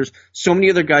facilitators, so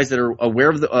many other guys that are aware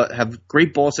of have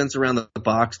great ball sense around the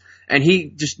box, and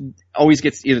he just always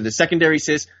gets either the secondary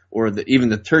assist or even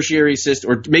the tertiary assist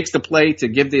or makes the play to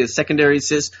give the secondary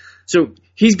assist. So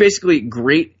he's basically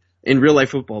great in real life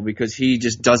football because he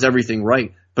just does everything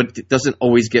right, but it doesn't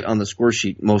always get on the score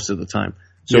sheet most of the time.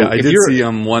 So yeah, I did see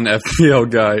one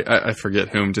FPL guy, I forget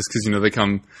whom, just because they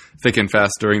come thick and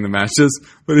fast during the matches,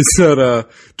 but he said,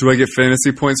 do I get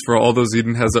fantasy points for all those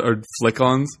Eden Hazard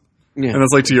flick-ons? Yeah. And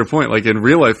that's like to your point, like in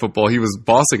real life football, he was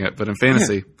bossing it, but in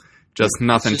fantasy, just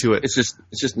nothing to it. It's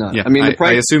just not. Yeah. I mean,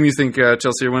 I assume you think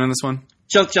Chelsea are winning this one?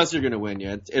 Chelsea are going to win,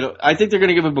 yeah. I think they're going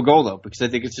to give him a goal, though, because I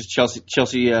think it's just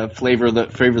Chelsea flavor of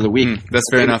the week. That's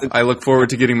fair enough. I look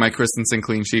forward to getting my Christensen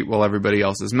clean sheet while everybody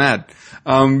else is mad.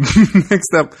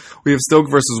 Next up, we have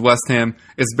Stoke versus West Ham.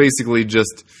 It's basically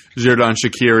just Xherdan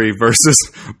Shaqiri versus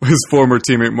his former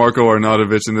teammate Marko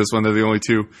Arnautovic in this one. They're the only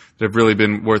two that have really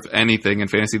been worth anything in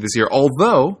fantasy this year,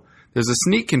 although there's a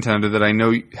sneak contender that I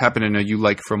happen to know you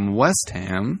like from West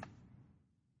Ham.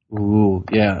 Ooh,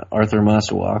 yeah, Arthur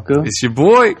Masuaku. It's your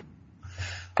boy.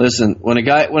 Listen, when a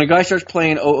guy starts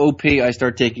playing OOP, I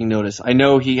start taking notice. I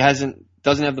know he doesn't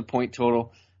have the point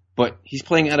total, but he's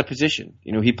playing out of position.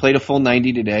 He played a full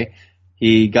 90 today.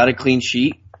 He got a clean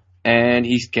sheet, and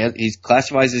he's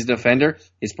classified as a defender.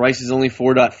 His price is only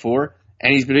 4.4,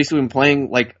 and he's basically been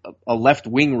playing like a left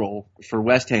wing role for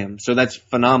West Ham. So that's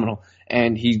phenomenal.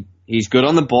 And he's good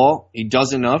on the ball. He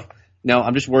does enough. Now,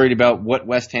 I'm just worried about what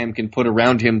West Ham can put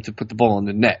around him to put the ball in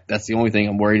the net. That's the only thing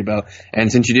I'm worried about.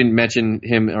 And since you didn't mention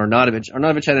him,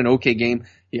 Arnautovic had an okay game.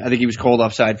 I think he was called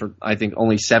offside for,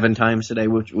 only 7 times today,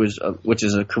 which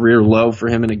is a career low for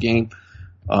him in a game.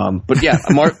 But yeah,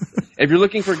 if you're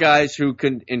looking for guys who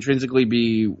can intrinsically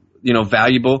be,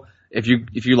 valuable, if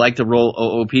you like to roll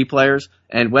OOP players,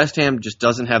 and West Ham just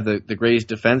doesn't have the greatest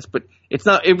defense, but it's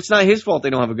not his fault they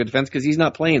don't have a good defense because he's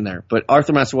not playing there. But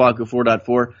Arthur Masuaku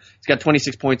 4.4, he's got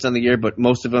 26 points on the year, but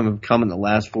most of them have come in the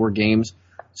last 4 games,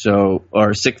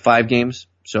 or 5 games.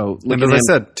 So and as I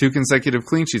said, 2 consecutive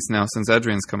clean sheets now since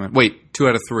Adrian's come in. Wait, 2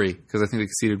 out of 3 because I think they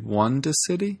conceded 1 to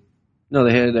City. No,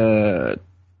 they had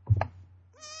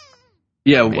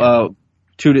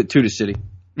 2 to City.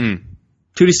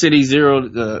 2 to City,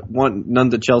 0 1, none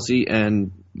to Chelsea,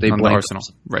 and they blanked Arsenal.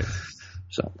 Right.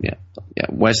 So yeah,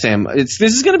 West Ham. This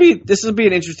will be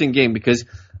an interesting game because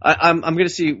I'm going to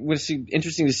see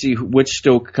interesting to see which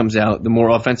Stoke comes out, the more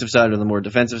offensive side or the more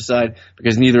defensive side,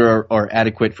 because neither are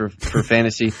adequate for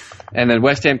fantasy. And then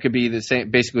West Ham could be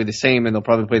basically the same, and they'll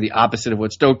probably play the opposite of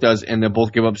what Stoke does, and they'll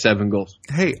both give up 7 goals.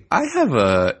 Hey, I have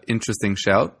a interesting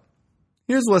shout.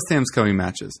 Here's West Ham's coming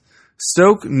matches: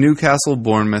 Stoke, Newcastle,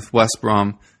 Bournemouth, West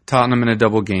Brom, Tottenham in a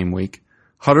double game week,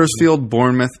 Huddersfield,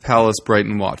 Bournemouth, Palace,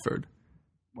 Brighton, Watford.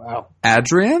 Wow.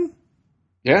 Adrian?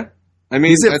 Yeah. I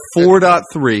mean, he's at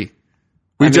 4.3.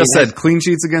 We just said clean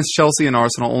sheets against Chelsea and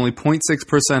Arsenal, only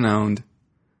 0.6% owned.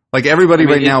 Like everybody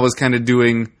right now is kind of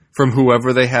doing from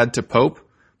whoever they had to Pope,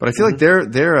 but I feel like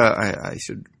they're. I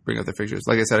should bring up their fixtures.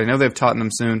 Like I said, I know they have Tottenham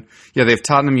soon. Yeah, they have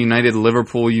Tottenham, United,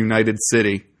 Liverpool, United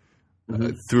City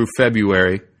through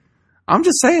February. I'm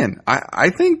just saying, I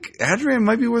think Adrian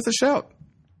might be worth a shout.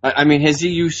 I mean, has he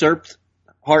usurped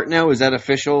Hart now? Is that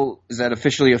official? Is that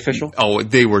officially official? Oh,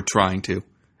 they were trying to.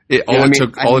 All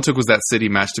it took was that City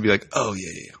match to be like, oh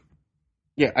yeah.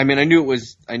 Yeah, I mean, I knew it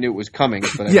was coming.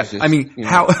 But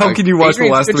how can you watch the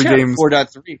last 3 games?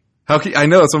 4.3. I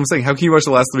know that's what I'm saying. How can you watch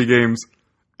the last 3 games,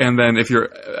 and then if you're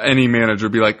any manager,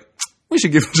 be like, we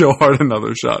should give Joe Hart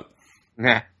another shot?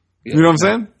 Nah. You know what I'm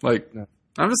saying? Like,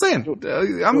 I'm just saying.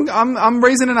 I'm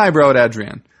raising an eyebrow at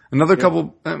Adrian. Another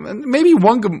couple, maybe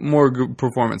one more good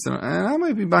performance, and I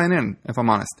might be buying in if I'm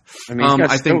honest. I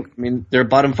mean, they're a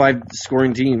bottom 5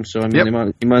 scoring team, so I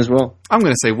mean, they might as well. I'm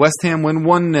going to say West Ham win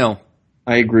 1-0.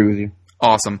 I agree with you.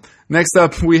 Awesome. Next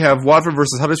up, we have Watford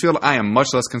versus Huddersfield. I am much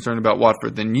less concerned about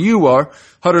Watford than you are.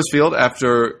 Huddersfield,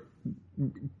 after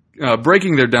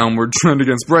breaking their downward trend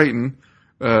against Brighton,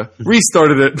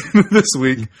 restarted it this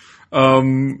week.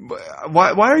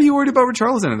 Why are you worried about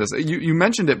Richarlison in this? You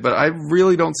mentioned it, but I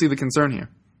really don't see the concern here.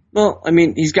 Well, I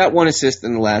mean, he's got 1 assist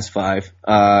in the last 5.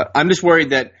 I'm just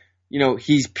worried that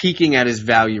he's peaking at his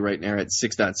value right now at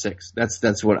 6.6.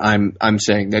 That's what I'm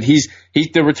saying. That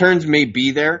the returns may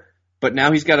be there, but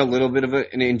now he's got a little bit of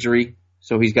an injury,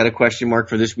 so he's got a question mark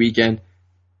for this weekend,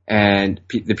 and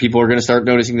the people are going to start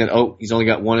noticing that he's only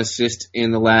got 1 assist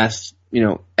in the last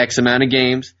X amount of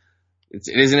games.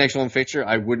 It is an excellent fixture.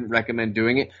 I wouldn't recommend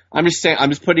doing it. I'm just saying. I'm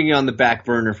just putting it on the back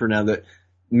burner for now. That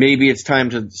maybe it's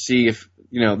time to see if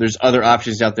there's other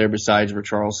options out there besides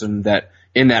Richarlison that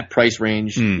in that price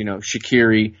range.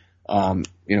 Shaqiri.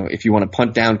 If you want to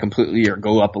punt down completely or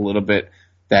go up a little bit,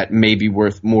 that may be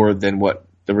worth more than what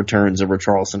the returns of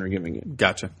Richarlison are giving you.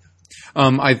 Gotcha.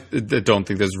 I don't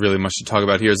think there's really much to talk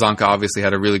about here. Zonka obviously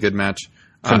had a really good match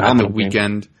at the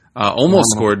weekend. Almost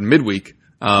scored midweek.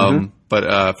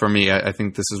 But for me, I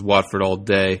think this is Watford all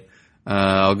day.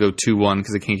 I'll go 2-1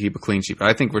 because they can't keep a clean sheet. But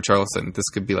I think Richarlison, this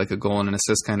could be like a goal and an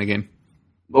assist kind of game.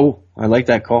 Oh, I like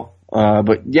that call.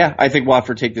 But yeah, I think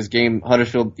Watford take this game.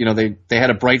 Huddersfield, they had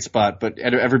a bright spot, but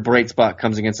every bright spot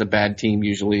comes against a bad team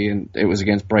usually, and it was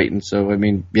against Brighton. So, I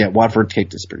mean, yeah, Watford take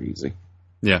this pretty easy.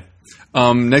 Yeah.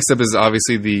 Next up is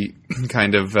obviously the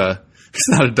kind of, it's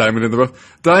not a diamond in the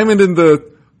rough, diamond in the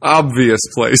obvious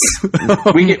place.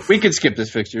 we could skip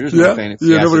this fixture. There's no fantasy.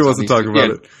 Yeah, nobody wants to talk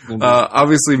about it.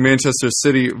 Obviously, Manchester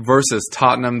City versus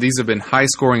Tottenham. These have been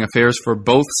high-scoring affairs for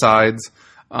both sides.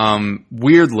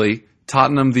 Weirdly,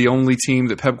 Tottenham, the only team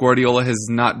that Pep Guardiola has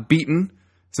not beaten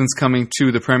since coming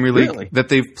to the Premier League that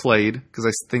they've played, because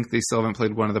I think they still haven't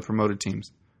played one of the promoted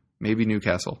teams. Maybe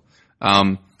Newcastle.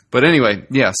 But anyway,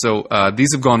 yeah, so these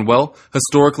have gone well.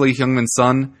 Historically, Heung-min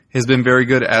Son has been very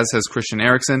good, as has Christian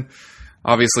Eriksen.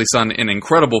 Obviously, Son in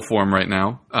incredible form right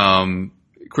now.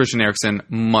 Christian Eriksen,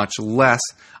 much less.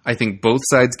 I think both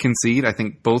sides concede. I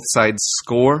think both sides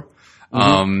score.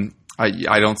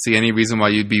 I don't see any reason why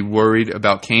you'd be worried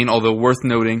about Kane, although worth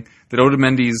noting that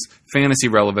Otamendi's fantasy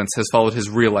relevance has followed his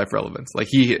real-life relevance. Like,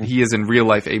 he is in real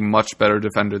life a much better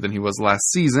defender than he was last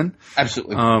season.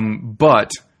 Absolutely.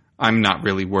 But I'm not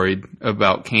really worried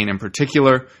about Kane in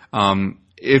particular.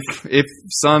 If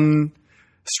Son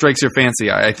strikes your fancy,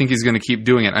 I think he's going to keep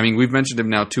doing it. I mean, we've mentioned him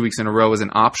now 2 weeks in a row as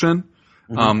an option.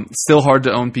 Still hard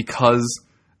to own because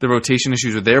the rotation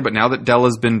issues are there, but now that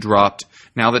Della's been dropped,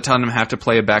 now that Tottenham have to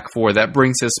play a back 4, that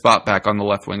brings his spot back on the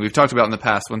left wing. We've talked about in the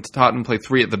past, when Tottenham play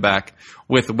 3 at the back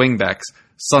with wing backs,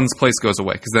 Son's place goes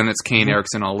away, because then it's Kane,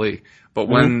 Eriksen, Ali. But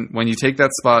when you take that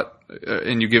spot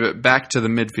and you give it back to the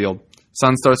midfield,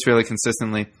 Son starts fairly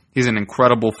consistently. He's in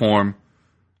incredible form.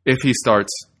 If he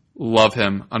starts, love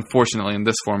him. Unfortunately, in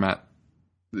this format,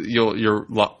 your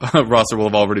roster will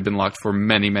have already been locked for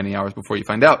many, many hours before you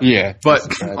find out. Yeah. But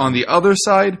on the other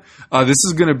side, this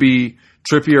is going to be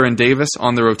Trippier and Davis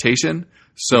on the rotation.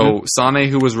 So Sane,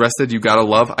 who was rested, you got to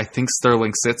love. I think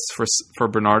Sterling sits for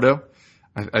Bernardo.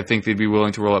 I think they'd be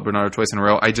willing to roll out Bernardo twice in a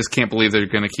row. I just can't believe they're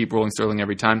going to keep rolling Sterling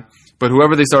every time. But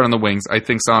whoever they start on the wings, I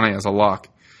think Sane as a lock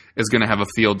is going to have a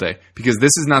field day. Because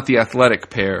this is not the athletic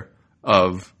pair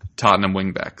of Tottenham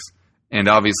wingbacks. And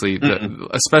obviously,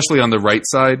 especially on the right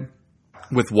side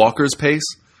with Walker's pace,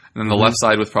 and then the left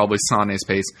side with probably Sane's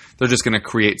pace, they're just going to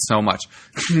create so much.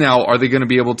 Now, are they going to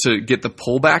be able to get the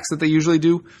pullbacks that they usually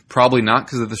do? Probably not,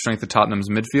 because of the strength of Tottenham's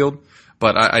midfield.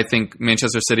 But I think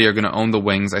Manchester City are going to own the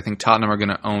wings. I think Tottenham are going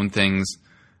to own things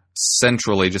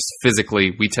centrally, just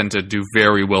physically. We tend to do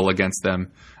very well against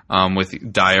them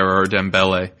with Dyer or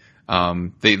Dembele.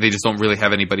 They just don't really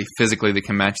have anybody physically that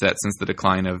can match that since the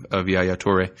decline of Yaya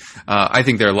Toure. I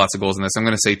think there are lots of goals in this. I'm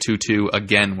going to say 2-2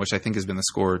 again, which I think has been the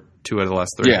score 2 out of the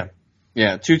last 3.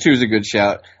 Yeah, 2-2 is a good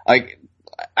shout.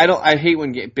 I hate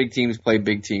when big teams play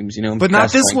big teams, But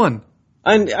not this one.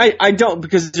 And I don't,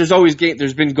 because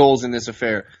there's been goals in this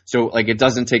affair, so it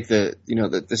doesn't take the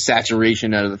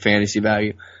saturation out of the fantasy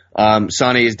value.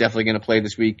 Sané is definitely going to play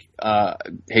this week.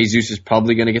 Jesus is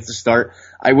probably going to get the start.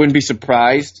 I wouldn't be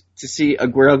surprised to see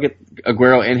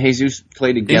Aguero and Jesus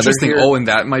play together. Interesting. Here. Oh, and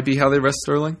that might be how they rest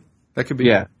Sterling. That could be.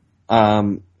 Yeah.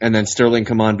 And then Sterling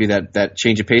come on, be that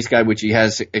change of pace guy, which he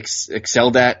has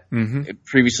excelled at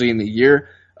previously in the year.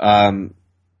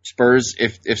 Spurs,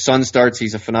 if Son starts,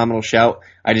 he's a phenomenal shout.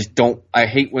 I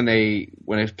hate when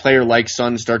a player like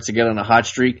Son starts to get on a hot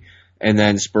streak, and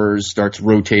then Spurs starts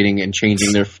rotating and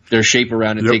changing their shape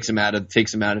around and takes him out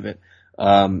of it.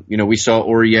 We saw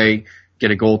Aurier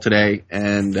get a goal today,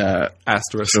 and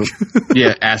asterisk.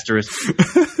 Asterisk.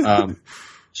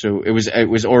 So it was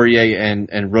Aurier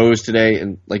and Rose today,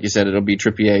 and like you said, it'll be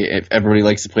Trippier. If everybody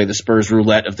likes to play the Spurs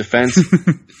roulette of defense,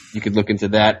 you could look into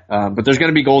that. But there's going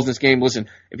to be goals in this game. Listen,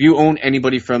 if you own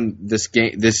anybody from this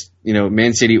game,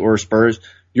 Man City or Spurs,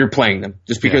 you're playing them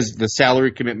just because the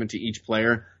salary commitment to each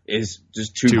player is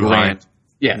just too grand.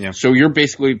 Yeah. So you're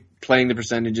basically playing the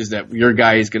percentages that your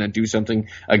guy is going to do something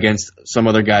against some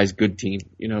other guy's good team.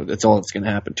 That's all that's going to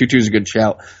happen. 2-2 is a good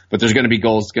shout, but there's going to be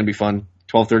goals. It's going to be fun.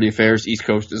 12:30 affairs, East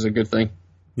Coast is a good thing.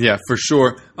 Yeah, for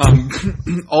sure.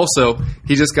 Also,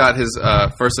 he just got his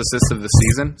first assist of the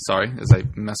season. Sorry, as I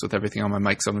mess with everything on my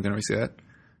mic, so I'm going to re-say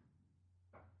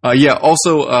that.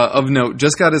 Also of note,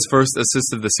 just got his first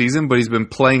assist of the season, but he's been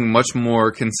playing much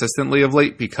more consistently of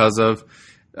late because of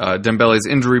Dembele's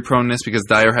injury proneness, because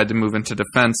Dyer had to move into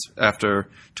defense after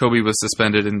Toby was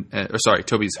suspended,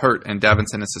 Toby's hurt and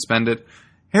Davinson is suspended.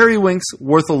 Harry Winks,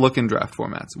 worth a look in draft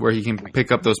formats, where he can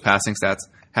pick up those passing stats.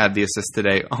 Had the assist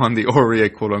today on the Aurier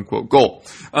quote-unquote goal.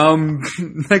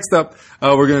 Next up,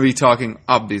 we're going to be talking,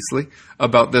 obviously,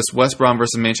 about this West Brom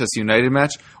versus Manchester United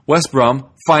match. West Brom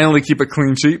finally keep a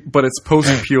clean sheet, but it's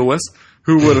post-Pulis.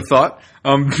 Who would have thought?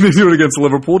 They do it against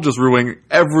Liverpool, just ruining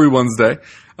everyone's day.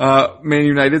 Man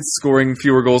United scoring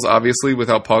fewer goals, obviously,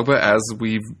 without Pogba, as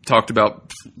we've talked about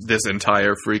this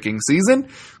entire freaking season.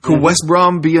 Could West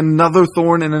Brom be another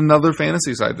thorn in another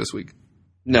fantasy side this week?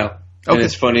 No. Okay. And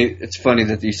it's funny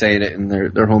that you say it, and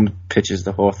their home pitch is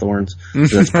the Hawthorns. So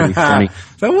that's pretty funny.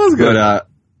 That was good.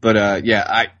 But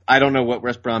I don't know what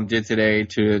West Brom did today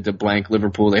to blank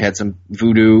Liverpool. They had some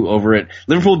voodoo over it.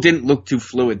 Liverpool didn't look too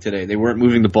fluid today. They weren't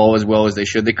moving the ball as well as they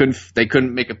should. They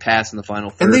couldn't make a pass in the final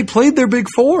third. And they played their big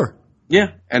four.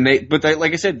 Yeah, but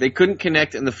like I said, they couldn't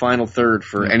connect in the final third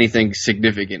for anything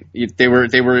significant. They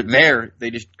were there.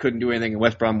 They just couldn't do anything, and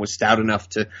West Brom was stout enough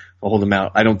to hold them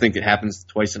out. I don't think it happens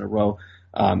twice in a row.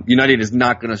 United is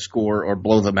not going to score or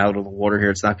blow them out of the water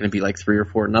here. It's not going to be like 3 or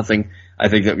 4-0. I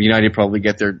think that United probably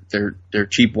get their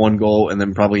cheap 1 goal and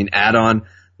then probably an add-on,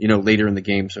 later in the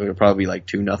game. So it'll probably be like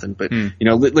 2-0. But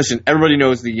listen, everybody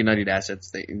knows the United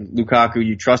assets. Lukaku,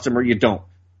 you trust him or you don't.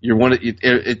 You're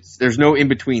there's no in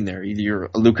between there. Either you're a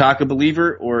Lukaku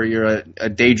believer or you're a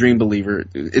daydream believer.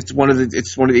 It's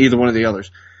either one of the others.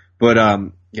 But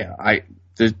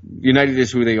the United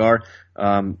is who they are.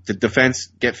 The defense,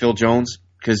 get Phil Jones,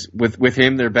 because with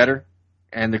him they're better,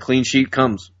 and the clean sheet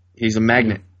comes. He's a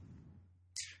magnet.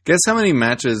 Guess how many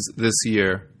matches this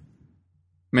year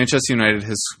Manchester United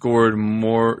has scored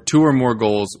 2 or more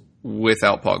goals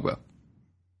without Pogba?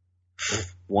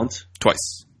 Once?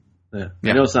 Twice. Yeah.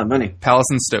 I know it's not many. Palace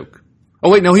and Stoke.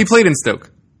 Oh wait, no, he played in Stoke.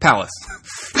 Palace.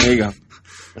 There you go.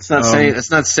 That's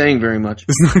not saying very much.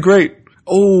 It's not great.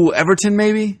 Oh, Everton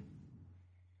maybe?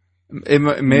 It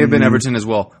may have been Everton as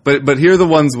well. But here are the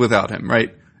ones without him,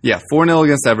 right? Yeah, 4-0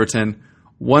 against Everton.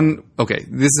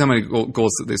 This is how many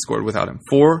goals that they scored without him.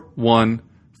 4-1,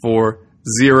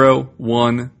 4-0,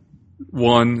 1,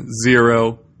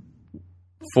 1-0,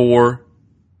 4.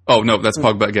 Oh, no, that's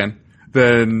Pogba again.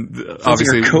 Then,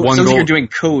 obviously, like 1 goal. Sounds like you're doing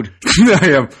code. I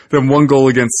am. Then 1 goal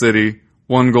against City,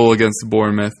 1 goal against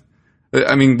Bournemouth.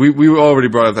 I mean, we already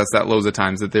brought up that loads of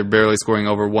times, that they're barely scoring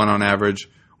over 1 on average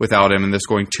without him, and they're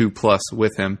scoring 2+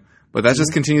 with him. But that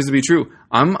just continues to be true.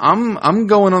 I'm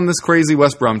going on this crazy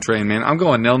West Brom train, man. I'm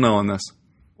going 0-0 on this.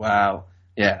 Wow.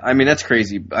 Yeah, I mean, that's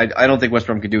crazy. I don't think West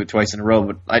Brom could do it twice in a row,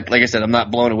 but like I said, I'm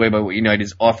not blown away by what United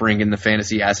is offering in the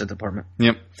fantasy asset department.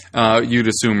 Yep. You'd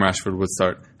assume Rashford would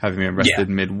start having him rested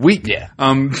midweek. Yeah.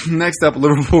 Next up,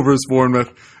 Liverpool versus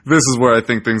Bournemouth. This is where I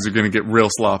think things are going to get real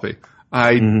sloppy.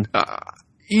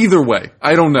 Either way,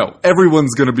 I don't know.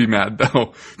 Everyone's going to be mad,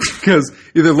 though, because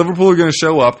either Liverpool are going to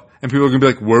show up and people are going to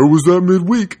be like, where was that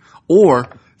midweek? Or,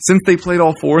 since they played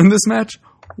all four in this match,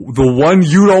 the one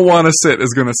you don't want to sit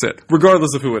is going to sit,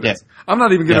 regardless of who it is. I'm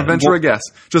not even going to venture a guess.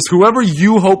 Just whoever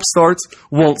you hope starts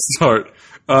won't start,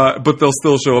 but they'll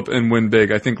still show up and win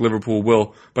big. I think Liverpool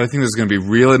will, but I think there's going to be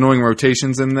real annoying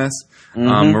rotations in this.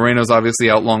 Moreno's obviously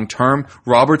out long term.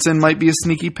 Robertson might be a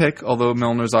sneaky pick, although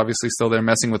Milner's obviously still there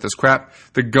messing with his crap.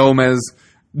 The Jomez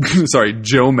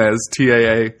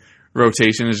TAA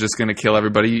rotation is just going to kill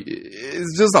everybody.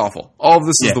 It's just awful. All of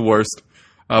this is the worst.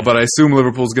 But I assume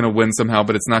Liverpool's going to win somehow,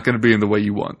 but it's not going to be in the way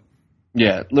you want.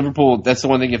 Yeah, Liverpool, that's the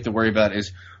one thing you have to worry about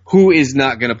is who is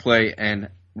not going to play and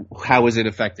how is it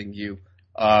affecting you.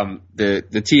 The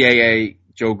TAA,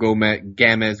 Joe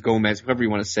Gomez, whoever you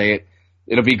want to say it,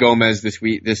 it'll be Gomez this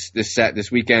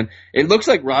weekend. It looks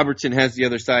like Robertson has the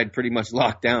other side pretty much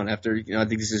locked down after, I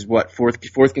think this is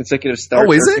fourth consecutive start.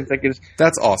 Oh, is it?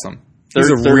 That's awesome. He's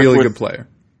a really good player.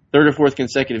 Third or fourth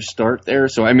consecutive start there.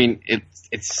 So, I mean,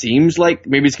 it seems like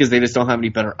maybe it's because they just don't have any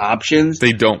better options.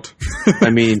 They don't. I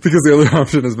mean, because the other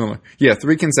option is Miller. Yeah,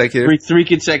 three consecutive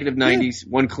 90s,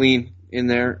 one clean in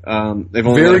there. They've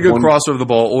only very good crosser of the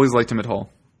ball. Always liked him at Hull.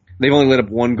 They've only let up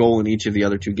one goal in each of the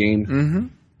other two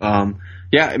games.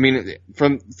 Yeah, I mean,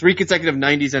 from 3 consecutive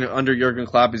 90s and under Jurgen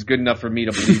Klopp is good enough for me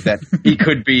to believe that he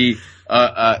could be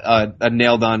a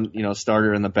nailed on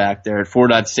starter in the back there. At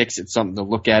 4.6, it's something to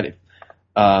look at.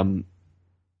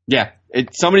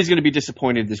 Somebody's going to be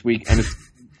disappointed this week, and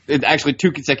it's actually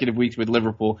 2 consecutive weeks with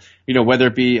Liverpool. Whether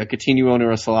it be a Coutinho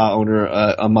owner, a Salah owner,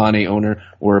 a Mane owner,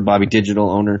 or a Bobby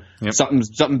Digital owner,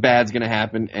 something bad's going to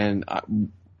happen, and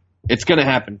it's going to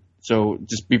happen. So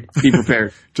just be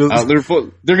prepared.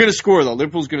 Liverpool, they're going to score though.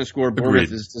 Liverpool's going to score.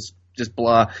 Bournemouth is just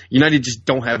blah. United just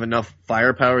don't have enough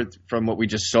firepower from what we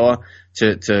just saw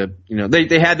to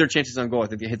they had their chances on goal. I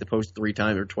think they hit the post 3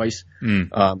 times or twice.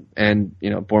 And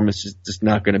Bournemouth is just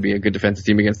not going to be a good defensive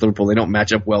team against Liverpool. They don't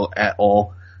match up well at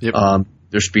all. Yep.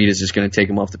 Their speed is just going to take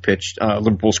them off the pitch.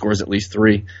 Liverpool scores at least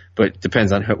 3, but it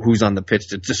depends on who's on the pitch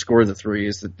to score the 3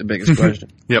 is the biggest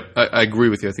question. Yep, I agree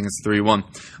with you. I think it's 3-1.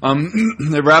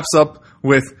 It wraps up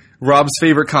with Rob's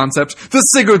favorite concept, the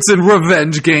Sigurdsson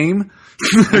revenge game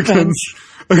against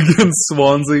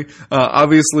Swansea.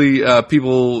 Obviously,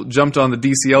 people jumped on the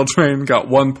DCL train, got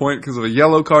 1 point because of a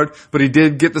yellow card, but he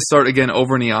did get the start again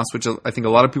over Nias, which I think a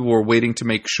lot of people were waiting to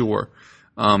make sure.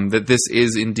 That this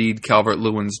is indeed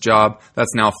Calvert-Lewin's job.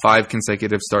 That's now 5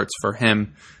 consecutive starts for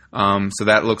him. So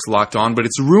that looks locked on. But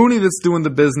it's Rooney that's doing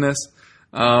the business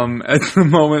at the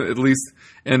moment, at least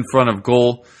in front of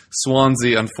goal.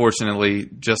 Swansea,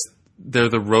 unfortunately, they're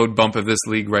the road bump of this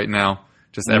league right now.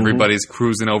 Just everybody's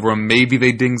cruising over them. Maybe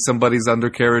they ding somebody's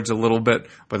undercarriage a little bit,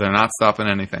 but they're not stopping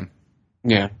anything.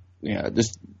 Yeah.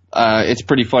 It's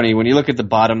pretty funny. When you look at the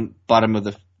bottom of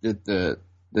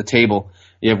the table,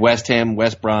 you have West Ham,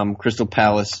 West Brom, Crystal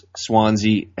Palace,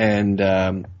 Swansea, and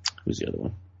who's the other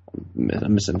one?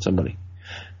 I'm missing somebody.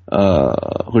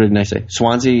 Who didn't I say?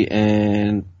 Swansea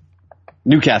and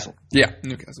Newcastle. Yeah,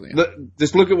 Newcastle. Yeah.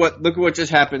 Just look at what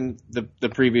just happened the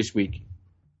previous week.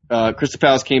 Crystal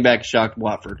Palace came back, shocked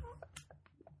Watford.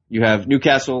 You have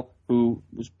Newcastle, who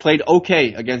played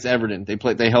okay against Everton.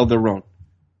 They held their own.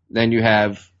 Then you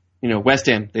have West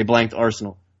Ham. They blanked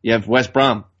Arsenal. You have West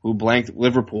Brom, who blanked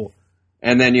Liverpool.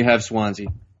 And then you have Swansea,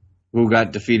 who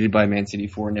got defeated by Man City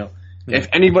 4-0. Yeah.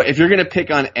 If you're going to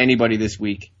pick on anybody this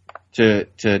week to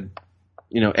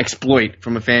exploit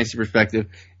from a fantasy perspective,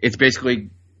 it's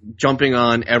basically jumping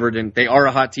on Everton. They are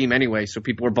a hot team anyway, so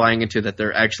people are buying into that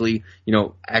they're actually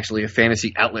a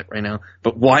fantasy outlet right now.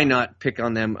 But why not pick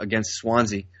on them against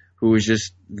Swansea, who is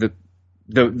just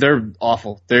they're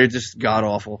awful. They're just god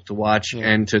awful to watch,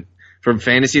 and from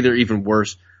fantasy they're even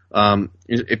worse.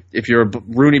 If you're a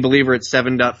Rooney believer at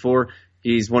 7.4,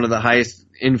 he's one of the highest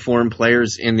informed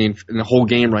players in the whole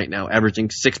game right now, averaging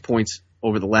 6 points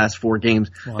over the last 4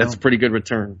 games. Wow. That's a pretty good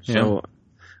return. Yeah. So,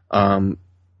 I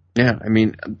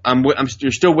mean,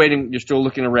 you're still waiting. You're still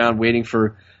looking around, waiting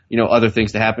for other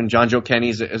things to happen. John Joe Kenny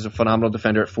is a phenomenal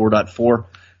defender at 4.4.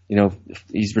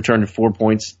 He's returned 4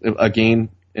 points a game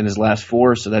in his last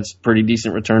 4, so that's pretty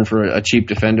decent return for a cheap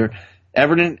defender.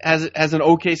 Everton has an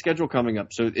okay schedule coming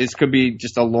up, so this could be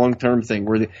just a long-term thing.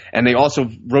 And they also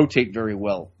rotate very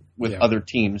well with other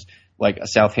teams. like a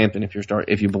Southampton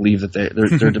if you believe that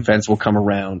their defense will come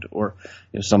around, or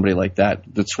somebody like that.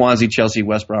 The Swansea, Chelsea,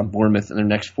 West Brom, Bournemouth in their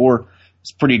next 4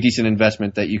 is a pretty decent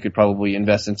investment that you could probably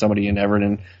invest in somebody in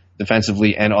Everton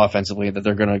defensively and offensively that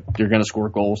they're gonna score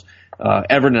goals.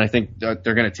 Everton, I think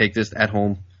they're gonna take this at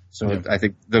home. So I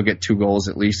think they'll get 2 goals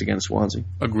at least against Swansea.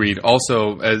 Agreed.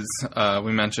 Also, as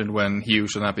we mentioned when He Who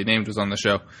Shall Not Be Named was on the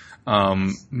show,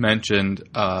 mentioned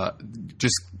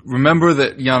just remember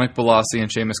that Yannick Bolasie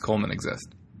and Seamus Coleman exist.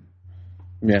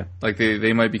 Yeah. Like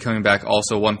they might be coming back.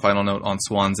 Also, one final note on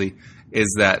Swansea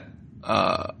is that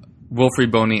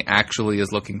Wilfried Boney actually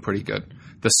is looking pretty good.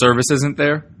 The service isn't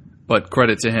there, but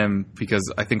credit to him because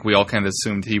I think we all kind of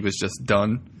assumed he was just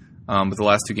done. But the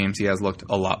last 2 games, he has looked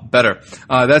a lot better.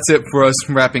 That's it for us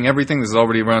wrapping everything. This has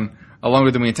already run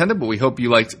longer than we intended, but we hope you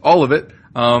liked all of it.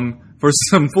 For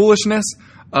some foolishness,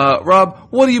 Rob,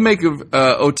 what do you make of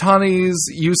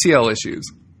Otani's UCL issues?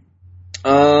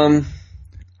 I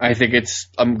think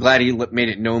I'm glad he made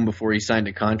it known before he signed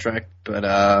a contract. But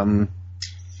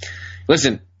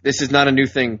listen, this is not a new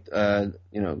thing.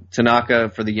 Tanaka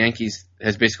for the Yankees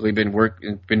has basically been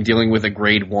dealing with a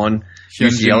grade 1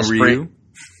 UCL sprain.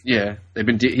 Yeah,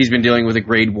 he's been dealing with a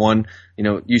grade 1.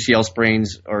 UCL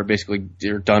sprains are basically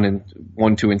they're done in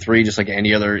 1, 2, and 3, just like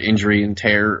any other injury and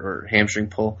tear or hamstring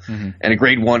pull. Mm-hmm. And a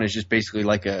grade 1 is just basically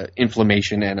like a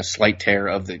inflammation and a slight tear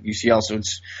of the UCL. So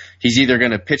he's either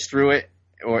going to pitch through it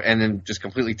and then just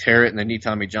completely tear it and then need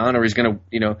Tommy John, or he's going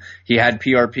to he had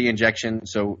PRP injection,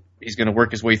 so he's going to work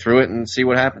his way through it and see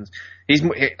what happens.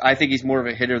 I think he's more of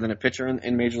a hitter than a pitcher in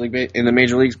the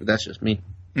major leagues, but that's just me.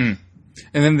 Mm.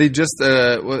 And then they just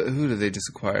who did they just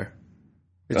acquire?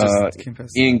 It just came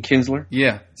past. Ian Kinsler.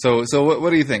 Yeah. So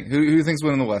what do you think? Who do you think's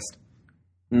winning the West?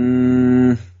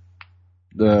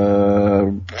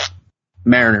 The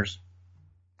Mariners.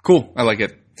 Cool. I like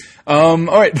it. All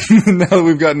right. Now that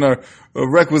we've gotten our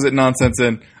requisite nonsense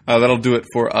in, that'll do it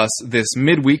for us this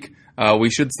midweek. We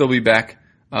should still be back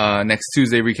next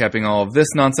Tuesday recapping all of this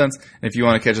nonsense. And if you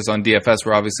want to catch us on DFS,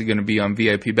 we're obviously going to be on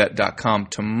VIPBet.com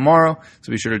tomorrow.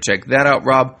 So be sure to check that out.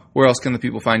 Rob, where else can the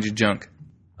people find you junk?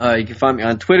 You can find me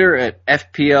on Twitter at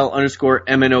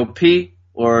FPL_MNOP,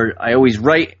 or I always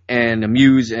write and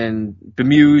amuse and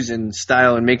bemuse and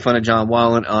style and make fun of John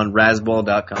Wallen on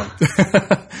Razzball.com.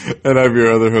 And I'm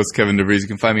your other host, Kevin DeVries. You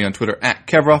can find me on Twitter at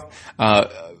Kevroff.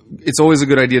 It's always a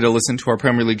good idea to listen to our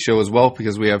Premier League show as well,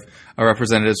 because we have our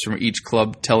representatives from each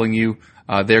club telling you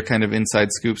their kind of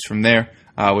inside scoops from there,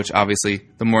 which obviously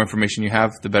the more information you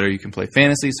have, the better you can play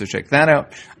fantasy, so check that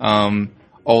out.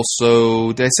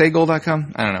 Also, did I say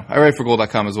goal.com? I don't know. I write for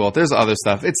goal.com as well. There's other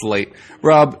stuff. It's late.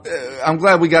 Rob, I'm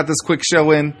glad we got this quick show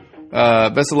in.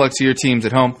 Best of luck to your teams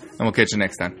at home, and we'll catch you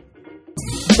next time.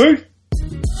 Peace.